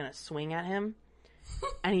I was going to swing at him.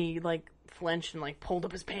 And he flinched and pulled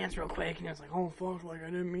up his pants real quick. And he was like, oh fuck, I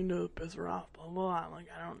didn't mean to piss her off, blah, blah.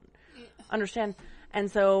 I don't understand. And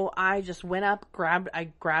so I just went up, I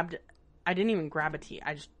didn't even grab a tee.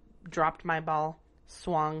 I just dropped my ball,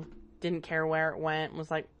 swung, didn't care where it went, was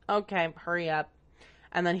like, okay, hurry up.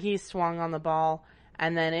 And then he swung on the ball,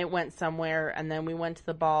 and then it went somewhere, and then we went to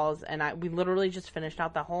the balls, and we literally just finished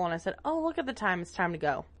out the hole, and I said, oh, look at the time, it's time to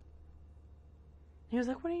go. He was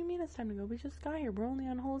like, what do you mean it's time to go? We just got here, we're only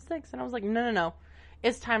on hole 6. And I was like, no,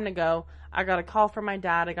 it's time to go. I got a call from my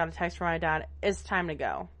dad, I got a text from my dad, it's time to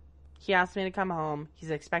go. He asked me to come home, he's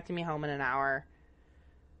expecting me home in an hour.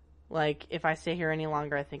 If I stay here any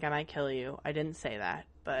longer, I think I might kill you. I didn't say that,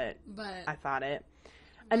 but I thought it.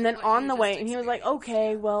 And then on the way, and he was like,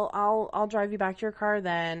 okay, well, I'll drive you back to your car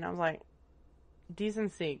then. I was like,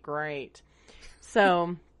 decency, great.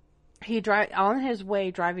 So he on his way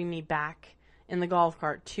driving me back in the golf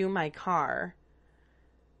cart to my car.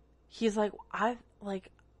 He's like,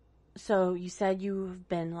 so you said you've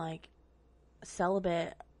been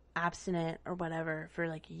celibate, abstinent or whatever for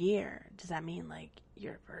a year. Does that mean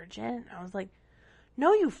you're a virgin? I was like,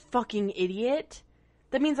 no, you fucking idiot.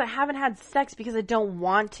 That means I haven't had sex because I don't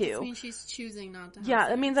want to. That means she's choosing not to have Yeah, sex.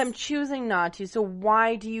 that means I'm choosing not to. So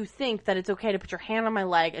why do you think that it's okay to put your hand on my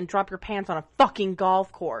leg and drop your pants on a fucking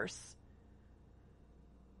golf course?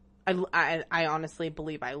 I honestly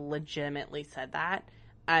believe I legitimately said that.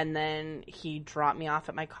 And then he dropped me off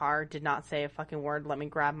at my car, did not say a fucking word, let me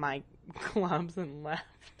grab my gloves and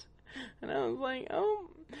left. And I was like, oh.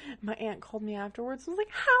 My aunt called me afterwards and was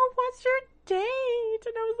like, how was your date?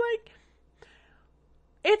 And I was like,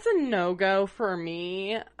 it's a no-go for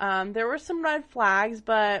me. There were some red flags,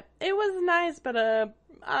 but it was nice, but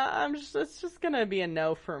it's just gonna be a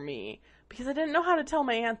no for me. Because I didn't know how to tell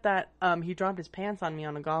my aunt that he dropped his pants on me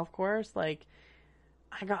on a golf course.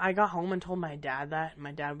 I got home and told my dad that, and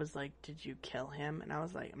my dad was like, did you kill him? And I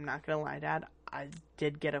was like, I'm not gonna lie, Dad, I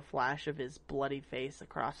did get a flash of his bloody face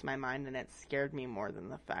across my mind, and it scared me more than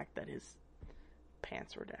the fact that his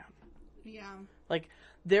pants were down. Yeah.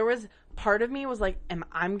 There was, part of me was like,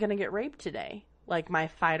 I'm gonna get raped today. My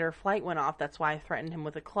fight or flight went off, that's why I threatened him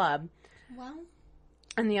with a club. Well.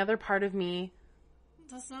 And the other part of me...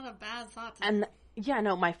 That's not a bad thought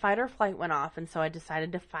to my fight or flight went off, and so I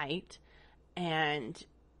decided to fight. And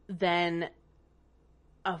then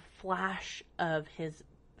a flash of his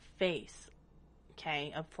face,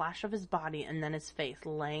 okay? A flash of his body and then his face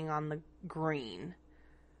laying on the green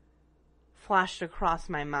flashed across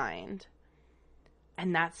my mind.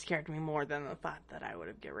 And that scared me more than the thought that I would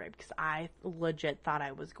have get raped, because I legit thought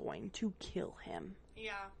I was going to kill him.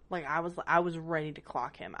 Yeah. I was ready to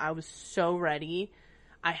clock him. I was so ready.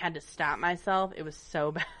 I had to stop myself. It was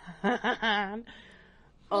so bad.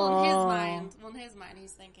 Well, in his mind,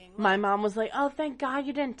 he's thinking. My mom was like, oh, thank God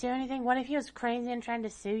you didn't do anything. What if he was crazy and trying to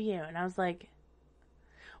sue you? And I was like,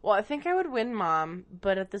 well, I think I would win, Mom.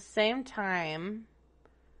 But at the same time,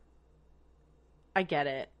 I get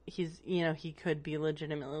it. He's, he could be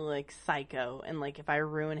legitimately, psycho. And, if I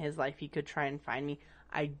ruin his life, he could try and find me.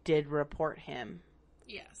 I did report him.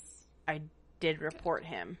 Yes. I did report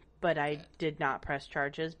him. But I did not press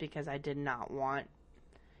charges because I did not want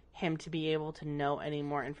him to be able to know any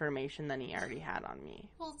more information than he already had on me.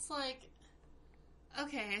 Well, it's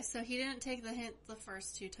okay, so he didn't take the hint the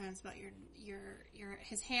first 2 times about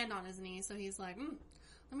his hand on his knee, so he's like,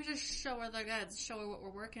 let me just show her the goods, show her what we're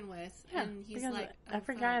working with. Yeah, and he's like,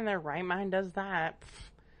 every guy in their right mind does that.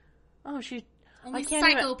 Oh, only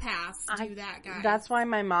psychopaths do that, guys. That's why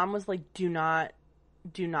my mom was like, do not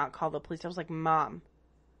call the police. I was like, Mom,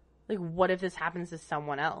 what if this happens to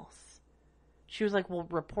someone else? She was like, well,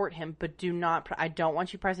 report him, but I don't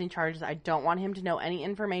want you pressing charges. I don't want him to know any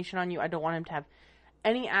information on you. I don't want him to have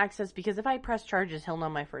any access, because if I press charges, he'll know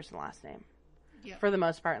my first and last name. Yep. For the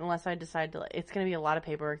most part, unless I decide to, it's going to be a lot of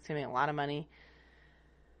paperwork. It's going to be a lot of money.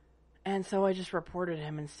 And so I just reported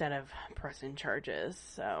him instead of pressing charges.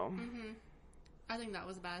 So I think that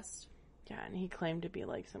was best. Yeah, and he claimed to be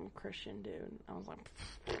like some Christian dude. I was like,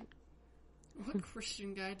 what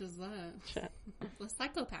Christian guy does that? The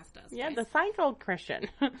psychopath does. Yeah, guys. the psycho Christian.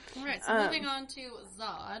 Alright, so moving on to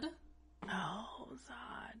Zod. Oh,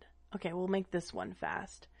 Zod. Okay, we'll make this one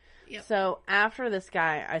fast. Yep. So, after this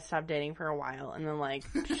guy, I stopped dating for a while, and then, like,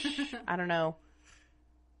 I don't know,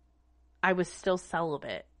 I was still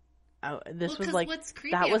celibate. This was, like,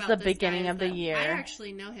 that was the beginning of the year. I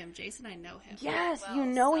actually know him. Jason, I know him. Yes, you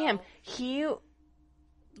know him.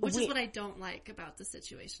 Which is what I don't like about the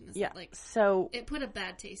situation. Is that, like, so it put a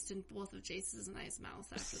bad taste in both of Jason's and I's mouths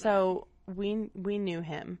after that. So, we knew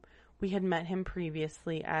him. We had met him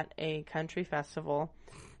previously at a country festival.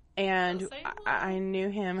 And I knew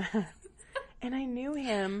him, and I knew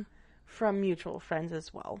him from mutual friends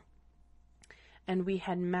as well. And we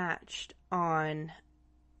had matched on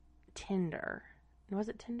Tinder. Was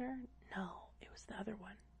it Tinder? No, it was the other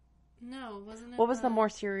one. No, wasn't it? What was the more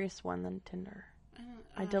serious one than Tinder?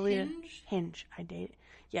 I deleted Hinge. I dated.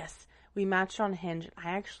 Yes, we matched on Hinge.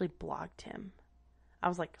 I actually blocked him. I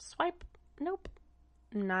was like, swipe. Nope.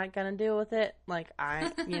 Not gonna deal with it. Like,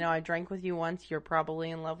 I drank with you once. You're probably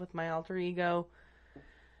in love with my alter ego.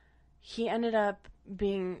 He ended up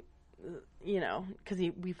being, because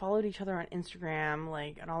we followed each other on Instagram,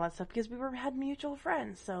 like, and all that stuff, because we had mutual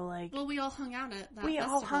friends. So, like, well, we all hung out at that. We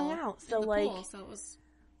all hung out. So, like, pool, so it was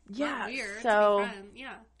weird. So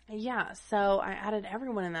yeah. So I added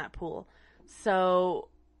everyone in that pool. So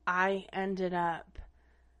he ended up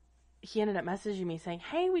messaging me saying,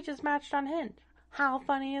 "Hey, we just matched on Hinge. How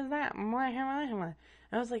funny is that?" And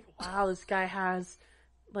I was like, wow, this guy has,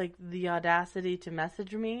 like, the audacity to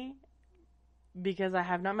message me, because I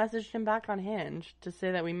have not messaged him back on Hinge to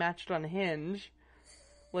say that we matched on Hinge.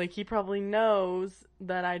 Like, he probably knows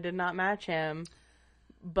that I did not match him,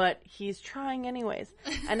 but he's trying anyways.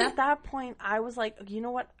 And at that point, I was like, you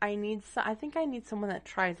know what? I think I need someone that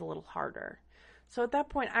tries a little harder. So at that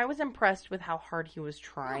point, I was impressed with how hard he was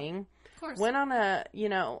trying. Of course. Went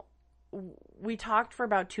on we talked for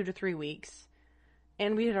about 2 to 3 weeks,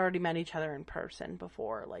 and we had already met each other in person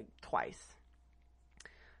before, like, twice.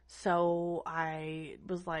 So I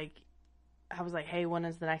was like, hey, when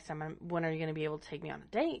is the next time? When are you going to be able to take me on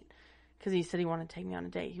a date? Because he said he wanted to take me on a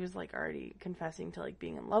date. He was, like, already confessing to, like,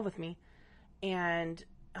 being in love with me. And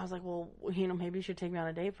I was like, well, maybe you should take me on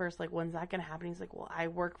a date first. Like, when's that going to happen? He's like, well, I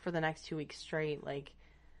work for the next 2 weeks straight. Like,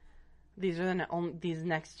 these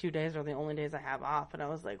next 2 days are the only days I have off. And I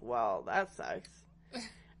was like, well, that sucks.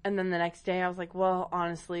 And then the next day I was like, well,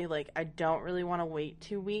 honestly, like, I don't really want to wait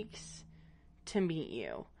 2 weeks to meet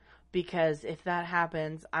you, because if that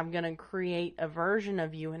happens, I'm going to create a version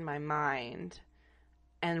of you in my mind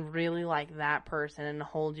and really like that person and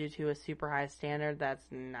hold you to a super high standard that's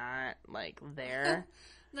not, like, there.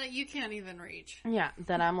 That you can't even reach. Yeah,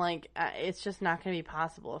 that I'm like, it's just not going to be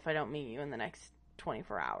possible if I don't meet you in the next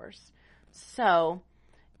 24 hours. So,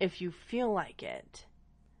 if you feel like it,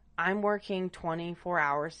 I'm working 24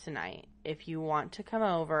 hours tonight. If you want to come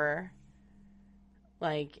over,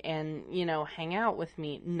 like, and, hang out with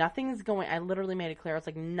me, I literally made it clear. I was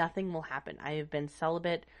like, nothing will happen. I have been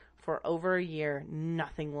celibate for over a year.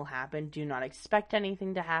 Nothing will happen. Do not expect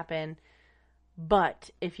anything to happen. But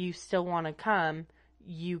if you still want to come,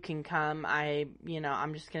 you can come.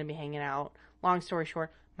 I'm just going to be hanging out. Long story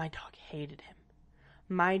short, my dog hated him.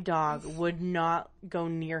 My dog would not go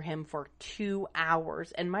near him for 2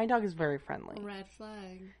 hours. And my dog is very friendly. Red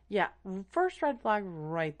flag. Yeah. First red flag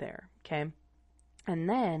right there. Okay. And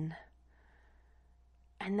then,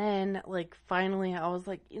 like, finally I was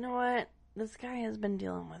like, you know what? This guy has been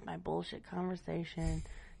dealing with my bullshit conversation.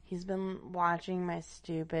 He's been watching my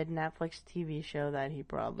stupid Netflix TV show that he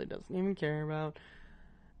probably doesn't even care about.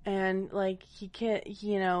 And, like,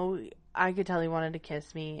 I could tell he wanted to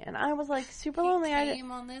kiss me, and I was, like, super lonely. He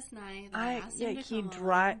came on this night.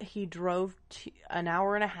 He drove an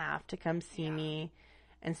hour and a half to come see me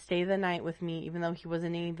and stay the night with me, even though he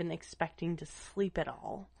wasn't even expecting to sleep at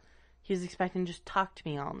all. He was expecting to just talk to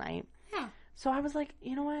me all night. Yeah. So I was like,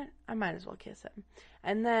 you know what? I might as well kiss him.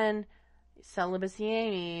 And then Celibacy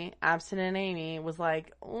Amy, Abstinent Amy, was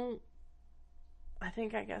like, oh, I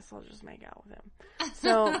guess I'll just make out with him.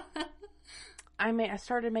 So I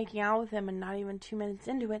started making out with him, and not even 2 minutes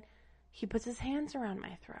into it, he puts his hands around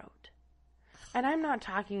my throat. And I'm not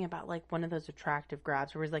talking about, like, one of those attractive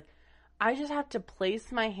grabs where he's like, I just have to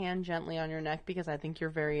place my hand gently on your neck because I think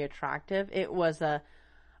you're very attractive. It was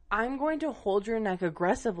I'm going to hold your neck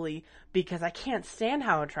aggressively because I can't stand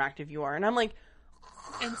how attractive you are. And I'm like...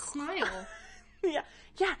 And smile.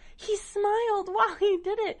 Yeah, he smiled while he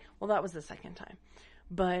did it. Well, that was the second time.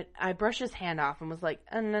 But I brushed his hand off and was like,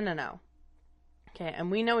 no. Okay,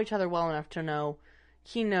 and we know each other well enough to know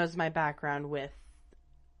he knows my background with,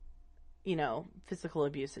 physical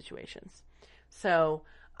abuse situations. So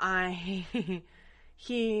he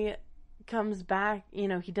comes back,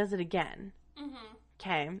 he does it again. Mm-hmm.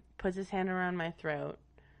 Okay, puts his hand around my throat,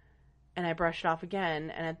 and I brush it off again.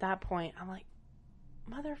 And at that point, I'm like,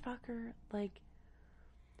 motherfucker, like,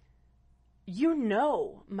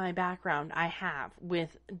 my background I have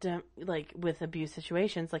with abuse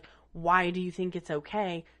situations. Like, why do you think it's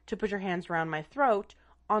okay to put your hands around my throat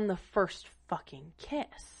on the first fucking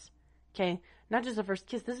kiss? Okay, not just the first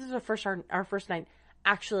kiss. This is our first night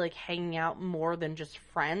actually like hanging out more than just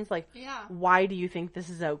friends. Like, yeah. Why do you think this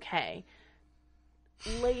is okay?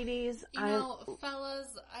 Ladies, fellas,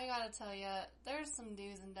 I gotta tell you, there's some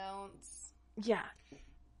do's and don'ts. Yeah.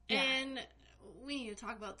 And we need to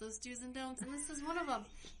talk about those do's and don'ts, and this is one of them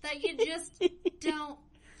that you just don't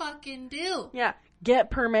fucking do. Yeah. Get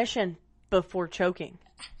permission before choking.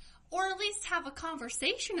 Or at least have a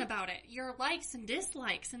conversation about it. Your likes and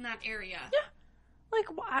dislikes in that area. Yeah. Like,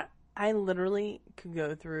 I literally could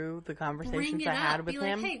go through the conversations I had with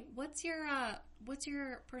him. Hey, what's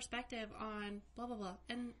your perspective on blah, blah, blah?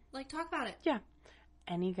 And, like, talk about it. Yeah.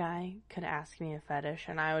 Any guy could ask me a fetish,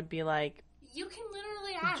 and I would be like... You can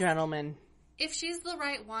literally ask. Gentlemen. If she's the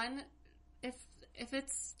right one, if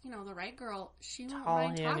it's, the right girl, she won't Tall,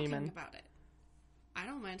 mind talking handyman. about it. I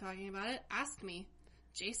don't mind talking about it. Ask me.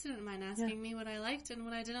 Jason didn't mind asking me what I liked and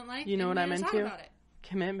what I didn't like. You know what I'm into? Talk about it.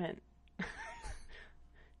 Commitment.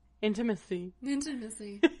 Intimacy.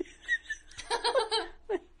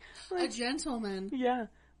 A gentleman. Yeah.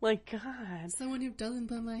 Like, God. Someone who doesn't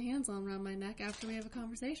put my hands around my neck after we have a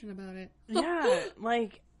conversation about it. Yeah.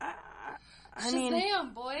 Like,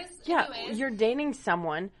 Shazam, boys. Yeah, Anyways. You're dating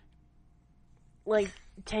someone. Like,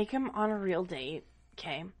 take him on a real date,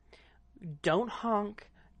 okay? Don't honk.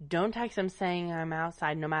 Don't text him saying I'm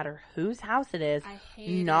outside, no matter whose house it is. I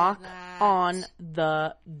hate Knock that. on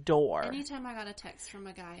the door. Anytime I got a text from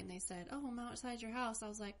a guy and they said, "Oh, I'm outside your house," I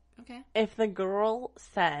was like, "Okay." If the girl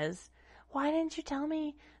says, "Why didn't you tell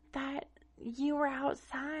me that you were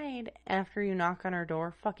outside?" after you knock on her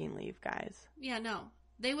door, fucking leave, guys. Yeah, no.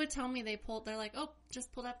 They would tell me they're like, "Oh,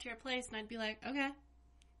 just pulled up to your place," and I'd be like, "Okay."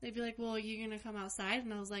 They'd be like, "Well, are you gonna come outside?"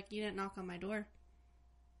 And I was like, "You didn't knock on my door."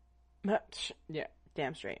 Yeah.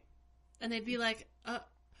 Damn straight. And they'd be like,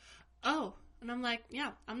 oh. And I'm like,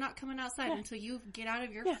 yeah, I'm not coming outside until you get out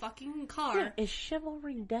of your fucking car. Yeah. Is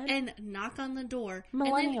chivalry dead? And knock on the door.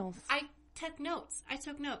 Millennials. And then I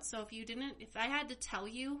took notes. So if I had to tell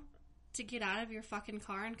you to get out of your fucking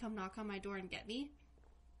car and come knock on my door and get me,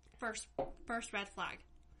 first red flag.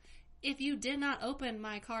 If you did not open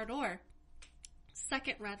my car door,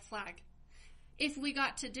 second red flag. If we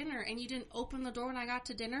got to dinner and you didn't open the door when I got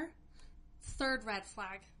to dinner, third red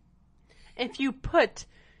flag. If you put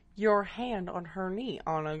your hand on her knee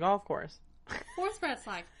on a golf course. Fourth red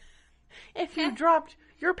flag. If you dropped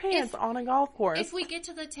your pants on a golf course. If we get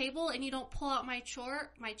to the table and you don't pull out my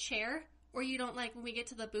chair, or you don't when we get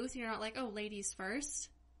to the booth, you're not like, "Oh, ladies first."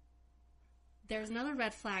 There's another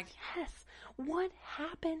red flag. Yes. What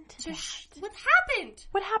happened to that? What happened?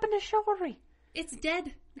 What happened to chivalry? It's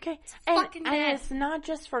dead. Okay. It's fucking dead. And it's not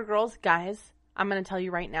just for girls, guys. I'm going to tell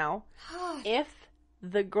you right now. If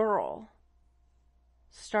the girl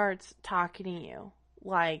starts talking to you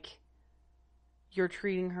like you're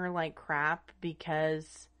treating her like crap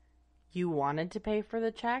because you wanted to pay for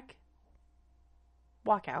the check,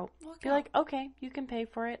 walk out. Be like, "Okay, you can pay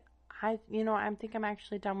for it. I think I'm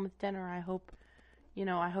actually done with dinner. I hope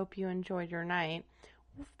you enjoyed your night."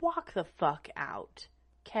 Walk the fuck out.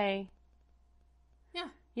 Okay? Yeah.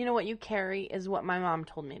 You know what you carry is what my mom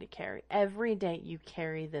told me to carry. Every day you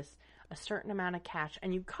carry a certain amount of cash,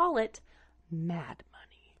 and you call it mad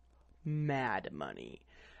money. Mad money.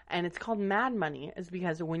 And it's called mad money is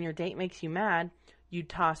because when your date makes you mad, you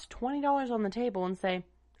toss $20 on the table and say,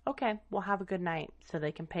 "Okay, we'll have a good night," so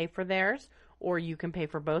they can pay for theirs, or you can pay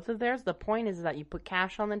for both of theirs. The point is that you put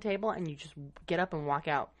cash on the table and you just get up and walk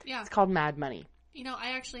out. Yeah. It's called mad money.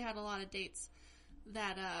 I actually had a lot of dates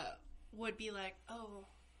that would be like, "Oh,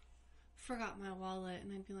 forgot my wallet,"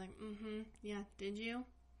 and I'd be like, "Yeah, did you?"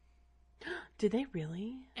 Did they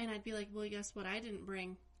really? And I'd be like, "Well, guess what? I didn't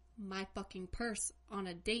bring my fucking purse on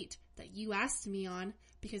a date that you asked me on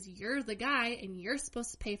because you're the guy and you're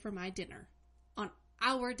supposed to pay for my dinner.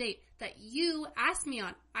 our date that you asked me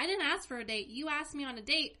on. I didn't ask for a date. You asked me on a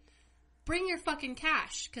date. Bring your fucking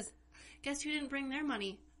cash. Because guess who didn't bring their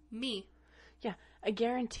money? Me. Yeah, I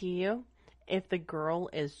guarantee you, if the girl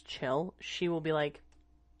is chill, she will be like,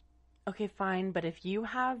 okay, fine, but if you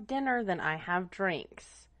have dinner, then I have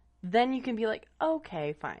drinks. Then you can be like,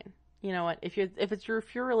 okay, fine. You know what? If you're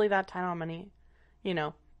really that tight on money, you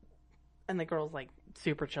know, and the girl's like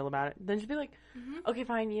super chill about it, then just be like, okay,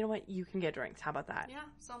 fine. You know what? You can get drinks. How about that? Yeah.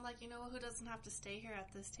 So I'm like, you know who doesn't have to stay here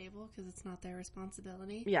at this table because it's not their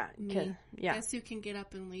responsibility? Yeah. Me. Yeah. Guess who can get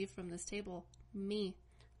up and leave from this table? Me.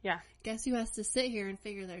 Yeah. Guess who has to sit here and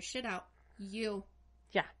figure their shit out? You.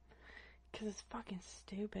 Yeah. Because it's fucking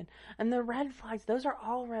stupid. And the red flags, those are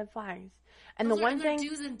all red flags. And Those the one thing,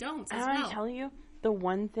 do's and don'ts as I well. tell you, the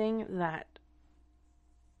one thing that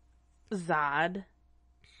Zod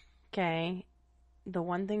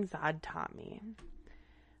taught me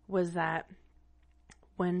was that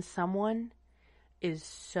when someone is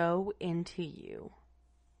so into you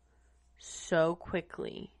so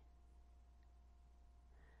quickly,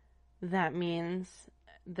 that means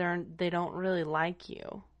they don't really like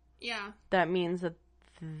you. Yeah. That means that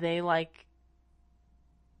they like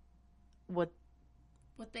what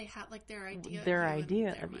they have, like their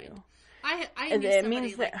idea of you. I knew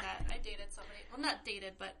somebody like that. I dated somebody. Well, not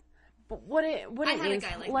dated, but what it I had means. A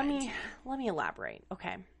guy like let that me elaborate.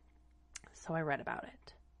 Okay, so I read about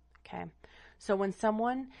it. Okay, so when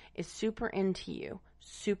someone is super into you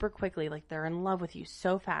super quickly, like they're in love with you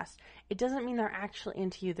so fast, it doesn't mean they're actually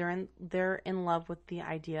into you. They're in love with the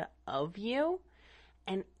idea of you,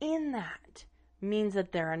 and in that means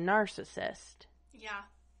that they're a narcissist. Yeah.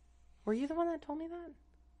 Were you the one that told me that?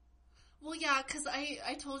 Well, yeah, because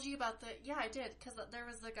I told you about I did, because there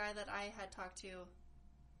was the guy that I had talked to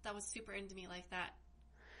that was super into me like that.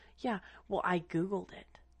 Yeah, well, I Googled it.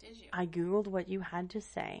 Did you? I Googled what you had to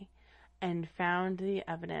say and found the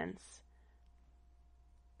evidence.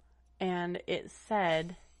 And it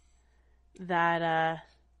said that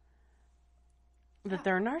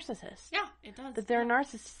they're a narcissist. Yeah, it does. That they're a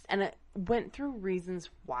narcissist. And it went through reasons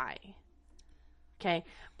why. Okay?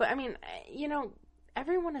 But, I mean, you know,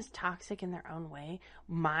 everyone is toxic in their own way.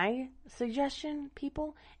 My suggestion,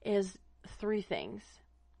 people, is 3 things.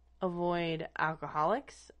 Avoid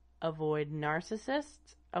alcoholics, avoid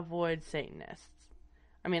narcissists, avoid Satanists.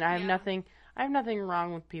 I mean, I have nothing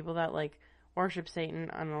wrong with people that, like, worship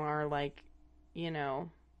Satan and are, like, you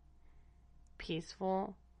know,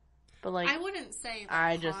 peaceful. But, like, I wouldn't say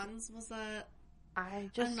that Hans was a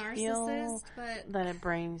narcissist, feel but that it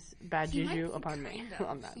brings bad juju upon me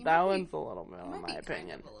on that. One's a little bit, in my opinion.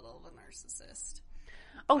 Kind of a little of a narcissist.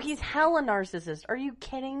 Oh, he's hella narcissist. Are you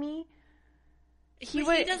kidding me? He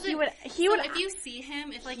would. If you see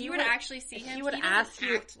him, if like you were to actually see him, he would ask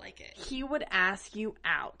you. Act like it. He would ask you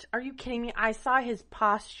out. Are you kidding me? I saw his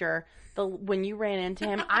posture when you ran into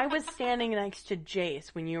him. I was standing next to Jace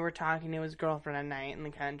when you were talking to his girlfriend at night in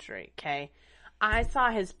the country. Okay, I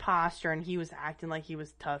saw his posture and he was acting like he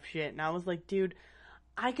was tough shit, and I was like, dude,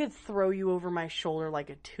 I could throw you over my shoulder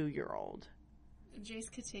like a 2-year-old.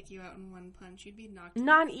 Jace could take you out in one punch. You'd be knocked.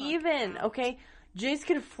 Not even out. Okay. Jace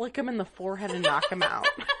could flick him in the forehead and knock him out.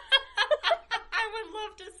 I would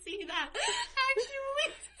love to see that.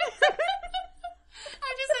 Actually,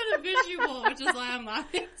 I just had a visual, which is why I'm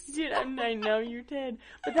laughing. Dude, I know you did,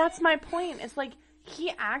 but that's my point. It's like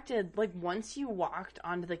he acted like once you walked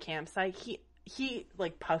onto the campsite, he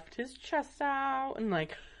like puffed his chest out and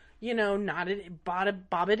like, you know,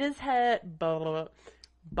 bobbed his head,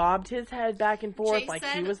 bobbed his head back and forth like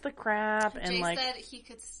he was the crap, and Jay like said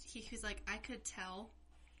he's like, I could tell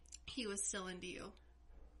he was still into you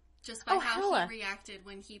just by how he reacted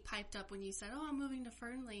when he piped up when you said, "Oh, I'm moving to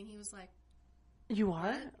Fernley," and he was like, "You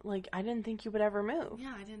are?" Like, I didn't think you would ever move.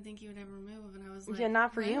 Yeah, I didn't think you would ever move, and I was like, "Yeah,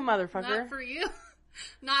 not for you, motherfucker. Not for you.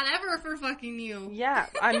 Not ever for fucking you." Yeah,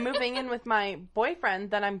 I'm moving in with my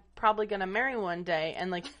boyfriend that I'm probably gonna marry one day,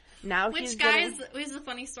 and like. Now Which, guys, is a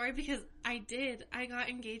funny story because I got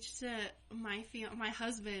engaged to my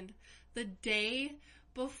husband the day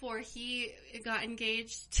before he got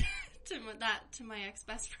engaged to my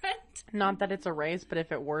ex-best friend. Not that it's a race, but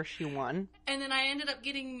if it were, she won. And then I ended up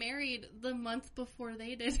getting married the month before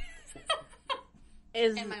they did.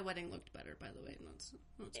 And my wedding looked better, by the way. Let's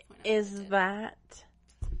point out is that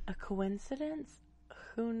a coincidence?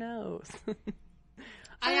 Who knows?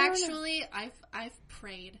 I've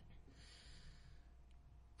prayed.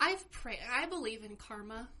 I believe in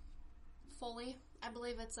karma fully. I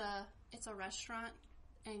believe it's a restaurant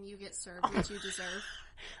and you get served what you deserve.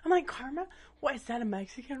 I'm like, Karma? What, is that a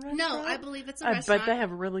Mexican restaurant? No, I believe it's a I restaurant. bet they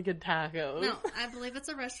have really good tacos. No, I believe it's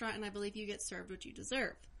a restaurant, and I believe you get served what you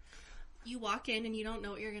deserve. You walk in, and you don't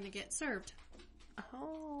know what you're going to get served.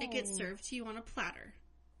 Oh. It gets served to you on a platter.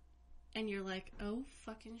 And you're like, oh,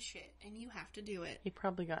 fucking shit. And you have to do it. He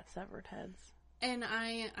probably got severed heads. And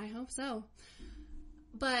I hope so.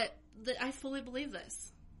 But I fully believe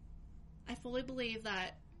this. I fully believe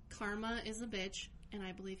that karma is a bitch, and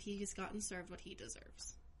I believe he has gotten served what he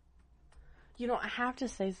deserves. You know, I have to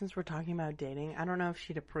say, since we're talking about dating, I don't know if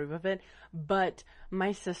she'd approve of it, but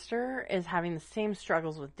my sister is having the same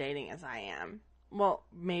struggles with dating as I am. Well,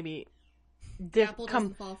 maybe... The apple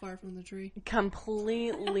doesn't fall far from the tree.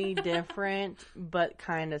 Completely different, but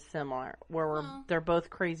kind of similar. Where they're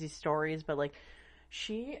both crazy stories, but like,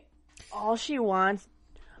 all she wants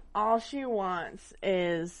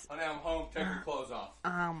is... Honey, I'm home. Take your clothes off.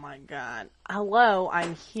 Oh my god. Hello,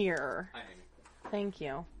 I'm here. Hi, Amy. Thank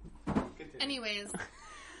you. Continue. Anyways,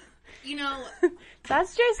 you know...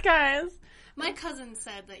 That's Jace, guys. My cousin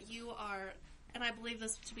said that you are, and I believe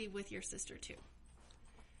this to be with your sister too.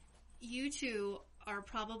 You two are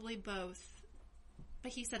probably both,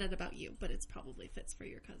 but he said it about you, but it's probably fits for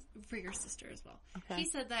your cousin, for your sister as well. Okay. He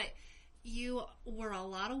said that you were a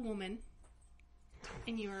lot of woman,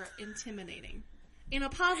 and you are intimidating. In a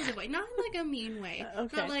positive way, not in like a mean way.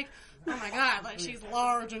 Okay. Not like, oh my god, like she's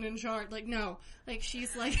large and in charge. Like, no. Like,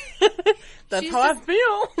 she's like... That's how I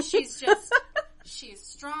feel. She's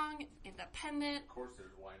strong, independent. Of course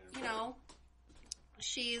there's wine in You know,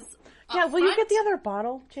 she's will you get the other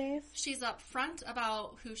bottle, Jace? She's upfront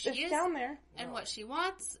about who she is. Down there. And what she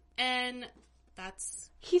wants, and that's...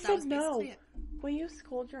 He that said was no. basically it. Will you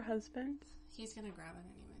scold your husband? He's gonna grab it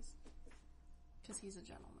anyways. Because he's a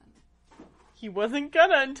gentleman. He wasn't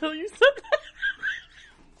gonna until you said that.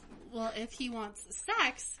 Well, if he wants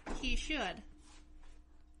sex, he should.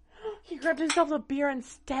 He grabbed himself a beer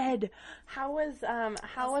instead. How was work?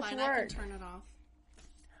 I can turn it off.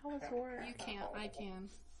 How was work? You can't. I can.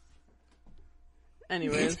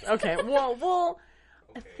 Anyways, okay. Well,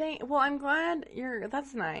 I'm glad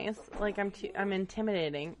that's nice. Like, I'm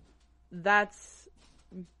intimidating. That's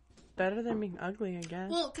better than being ugly, I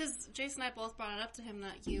guess. Well, because Jason and I both brought it up to him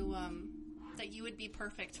that you would be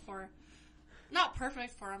perfect for, not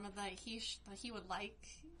perfect for him, but that he would like,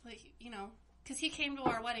 you know, because he came to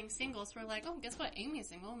our wedding single, so we're like, oh, guess what? Amy's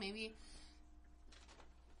single. Maybe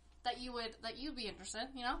that you'd be interested,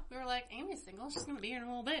 you know? We were like, Amy's single. She's gonna be here in a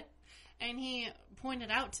little bit. And he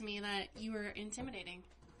pointed out to me that you were intimidating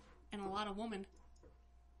and a lot of woman.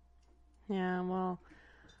 Yeah, well...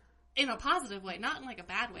 In a positive way, not in like a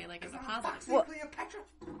bad way, like as a positive. Well, Cleopatra.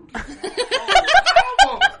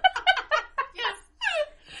 Yes.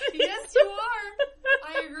 Yes, you are.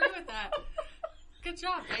 I agree with that. Good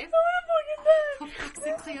job, Dave.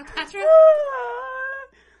 Toxic Cleopatra.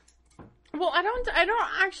 Well, I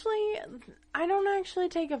don't actually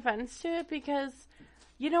take offense to it because,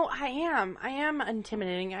 you know, I am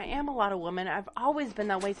intimidating. I am a lot of women. I've always been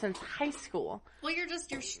that way since high school. Well, you're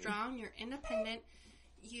strong, you're independent,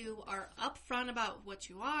 you are upfront about what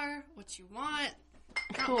you are, what you want,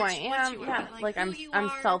 who I am. Yeah, like I'm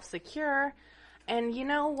self-secure. And you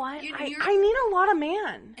know what? I need a lot of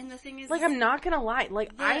man. And the thing is... Like, I'm not gonna lie.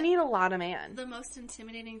 Like, I need a lot of man. The most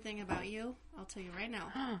intimidating thing about you, I'll tell you right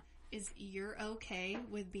now, is you're okay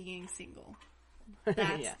with being single.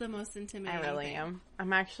 That's the most intimidating thing. I really am.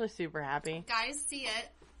 I'm actually super happy. Guys see it.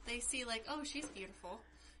 They see, like, oh, she's beautiful.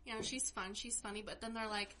 You know, she's fun, she's funny. But then they're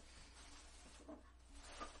like...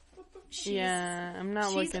 I'm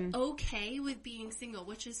not looking... She's okay with being single,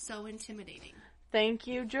 which is so intimidating. Thank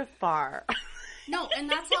you, Jafar. No, and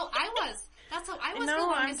that's how I was. That's how I was.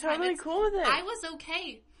 No, I'm totally cool with it. I was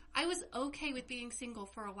okay. I was okay with being single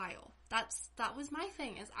for a while. That was my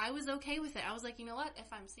thing. Is I was okay with it. I was like, you know what?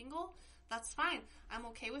 If I'm single, that's fine. I'm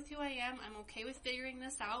okay with who I am. I'm okay with figuring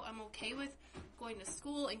this out. I'm okay with going to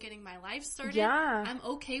school and getting my life started. Yeah. I'm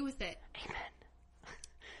okay with it. Amen.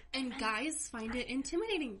 And guys find it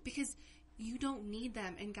intimidating because you don't need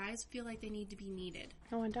them, and guys feel like they need to be needed.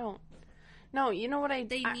 No, I don't. No, you know what? I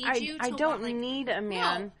don't need a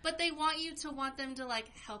man. No, but they want you to want them to, like,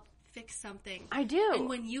 help fix something. I do. And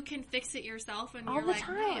when you can fix it yourself and all you're the like,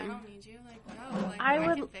 time. no, I don't need you. Like, no, like,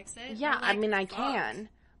 I can fix it. Yeah, like, I mean, I can.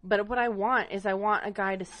 But what I want a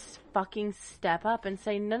guy to fucking step up and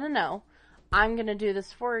say, no, I'm going to do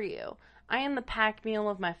this for you. I am the packed meal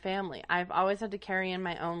of my family. I've always had to carry in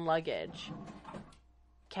my own luggage.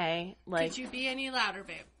 Okay? Like, could you be any louder,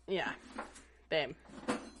 babe? Yeah. Babe.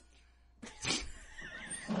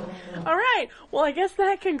 All right. Well, I guess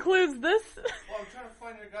that concludes this. Well, I'm trying to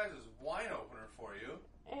find your guys' wine opener for you.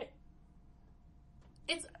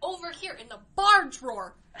 It's over here in the bar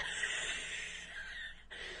drawer.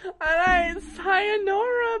 Alright,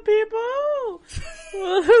 sayonara, people!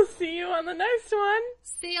 We'll see you on the next one.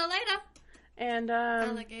 See you later. And,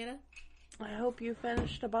 Alligator. I hope you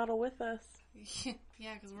finished a bottle with us.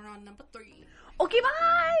 Yeah, because we're on number 3. Okay,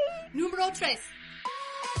 bye! Numero 3.